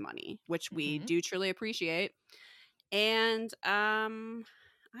give us money, which we do truly appreciate. And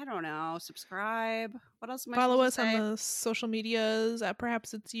I don't know, subscribe. What else am I Follow us supposed to say? on the social medias at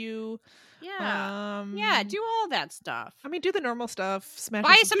Perhaps It's You. Yeah, do all that stuff. I mean, do the normal stuff. Smash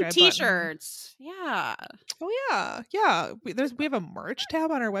Buy the some subscribe t-shirts. button. Yeah. Oh yeah. We have a merch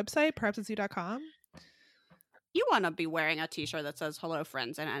tab on our website, perhapsitsyou.com. You want to be wearing a t-shirt that says "Hello,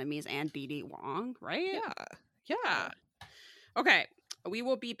 friends and enemies" and BD Wong, right? Yeah. Okay, we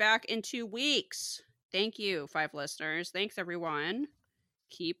will be back in 2 weeks. Thank you, 5 listeners. Thanks, everyone.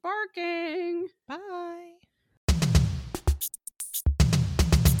 Keep barking. Bye.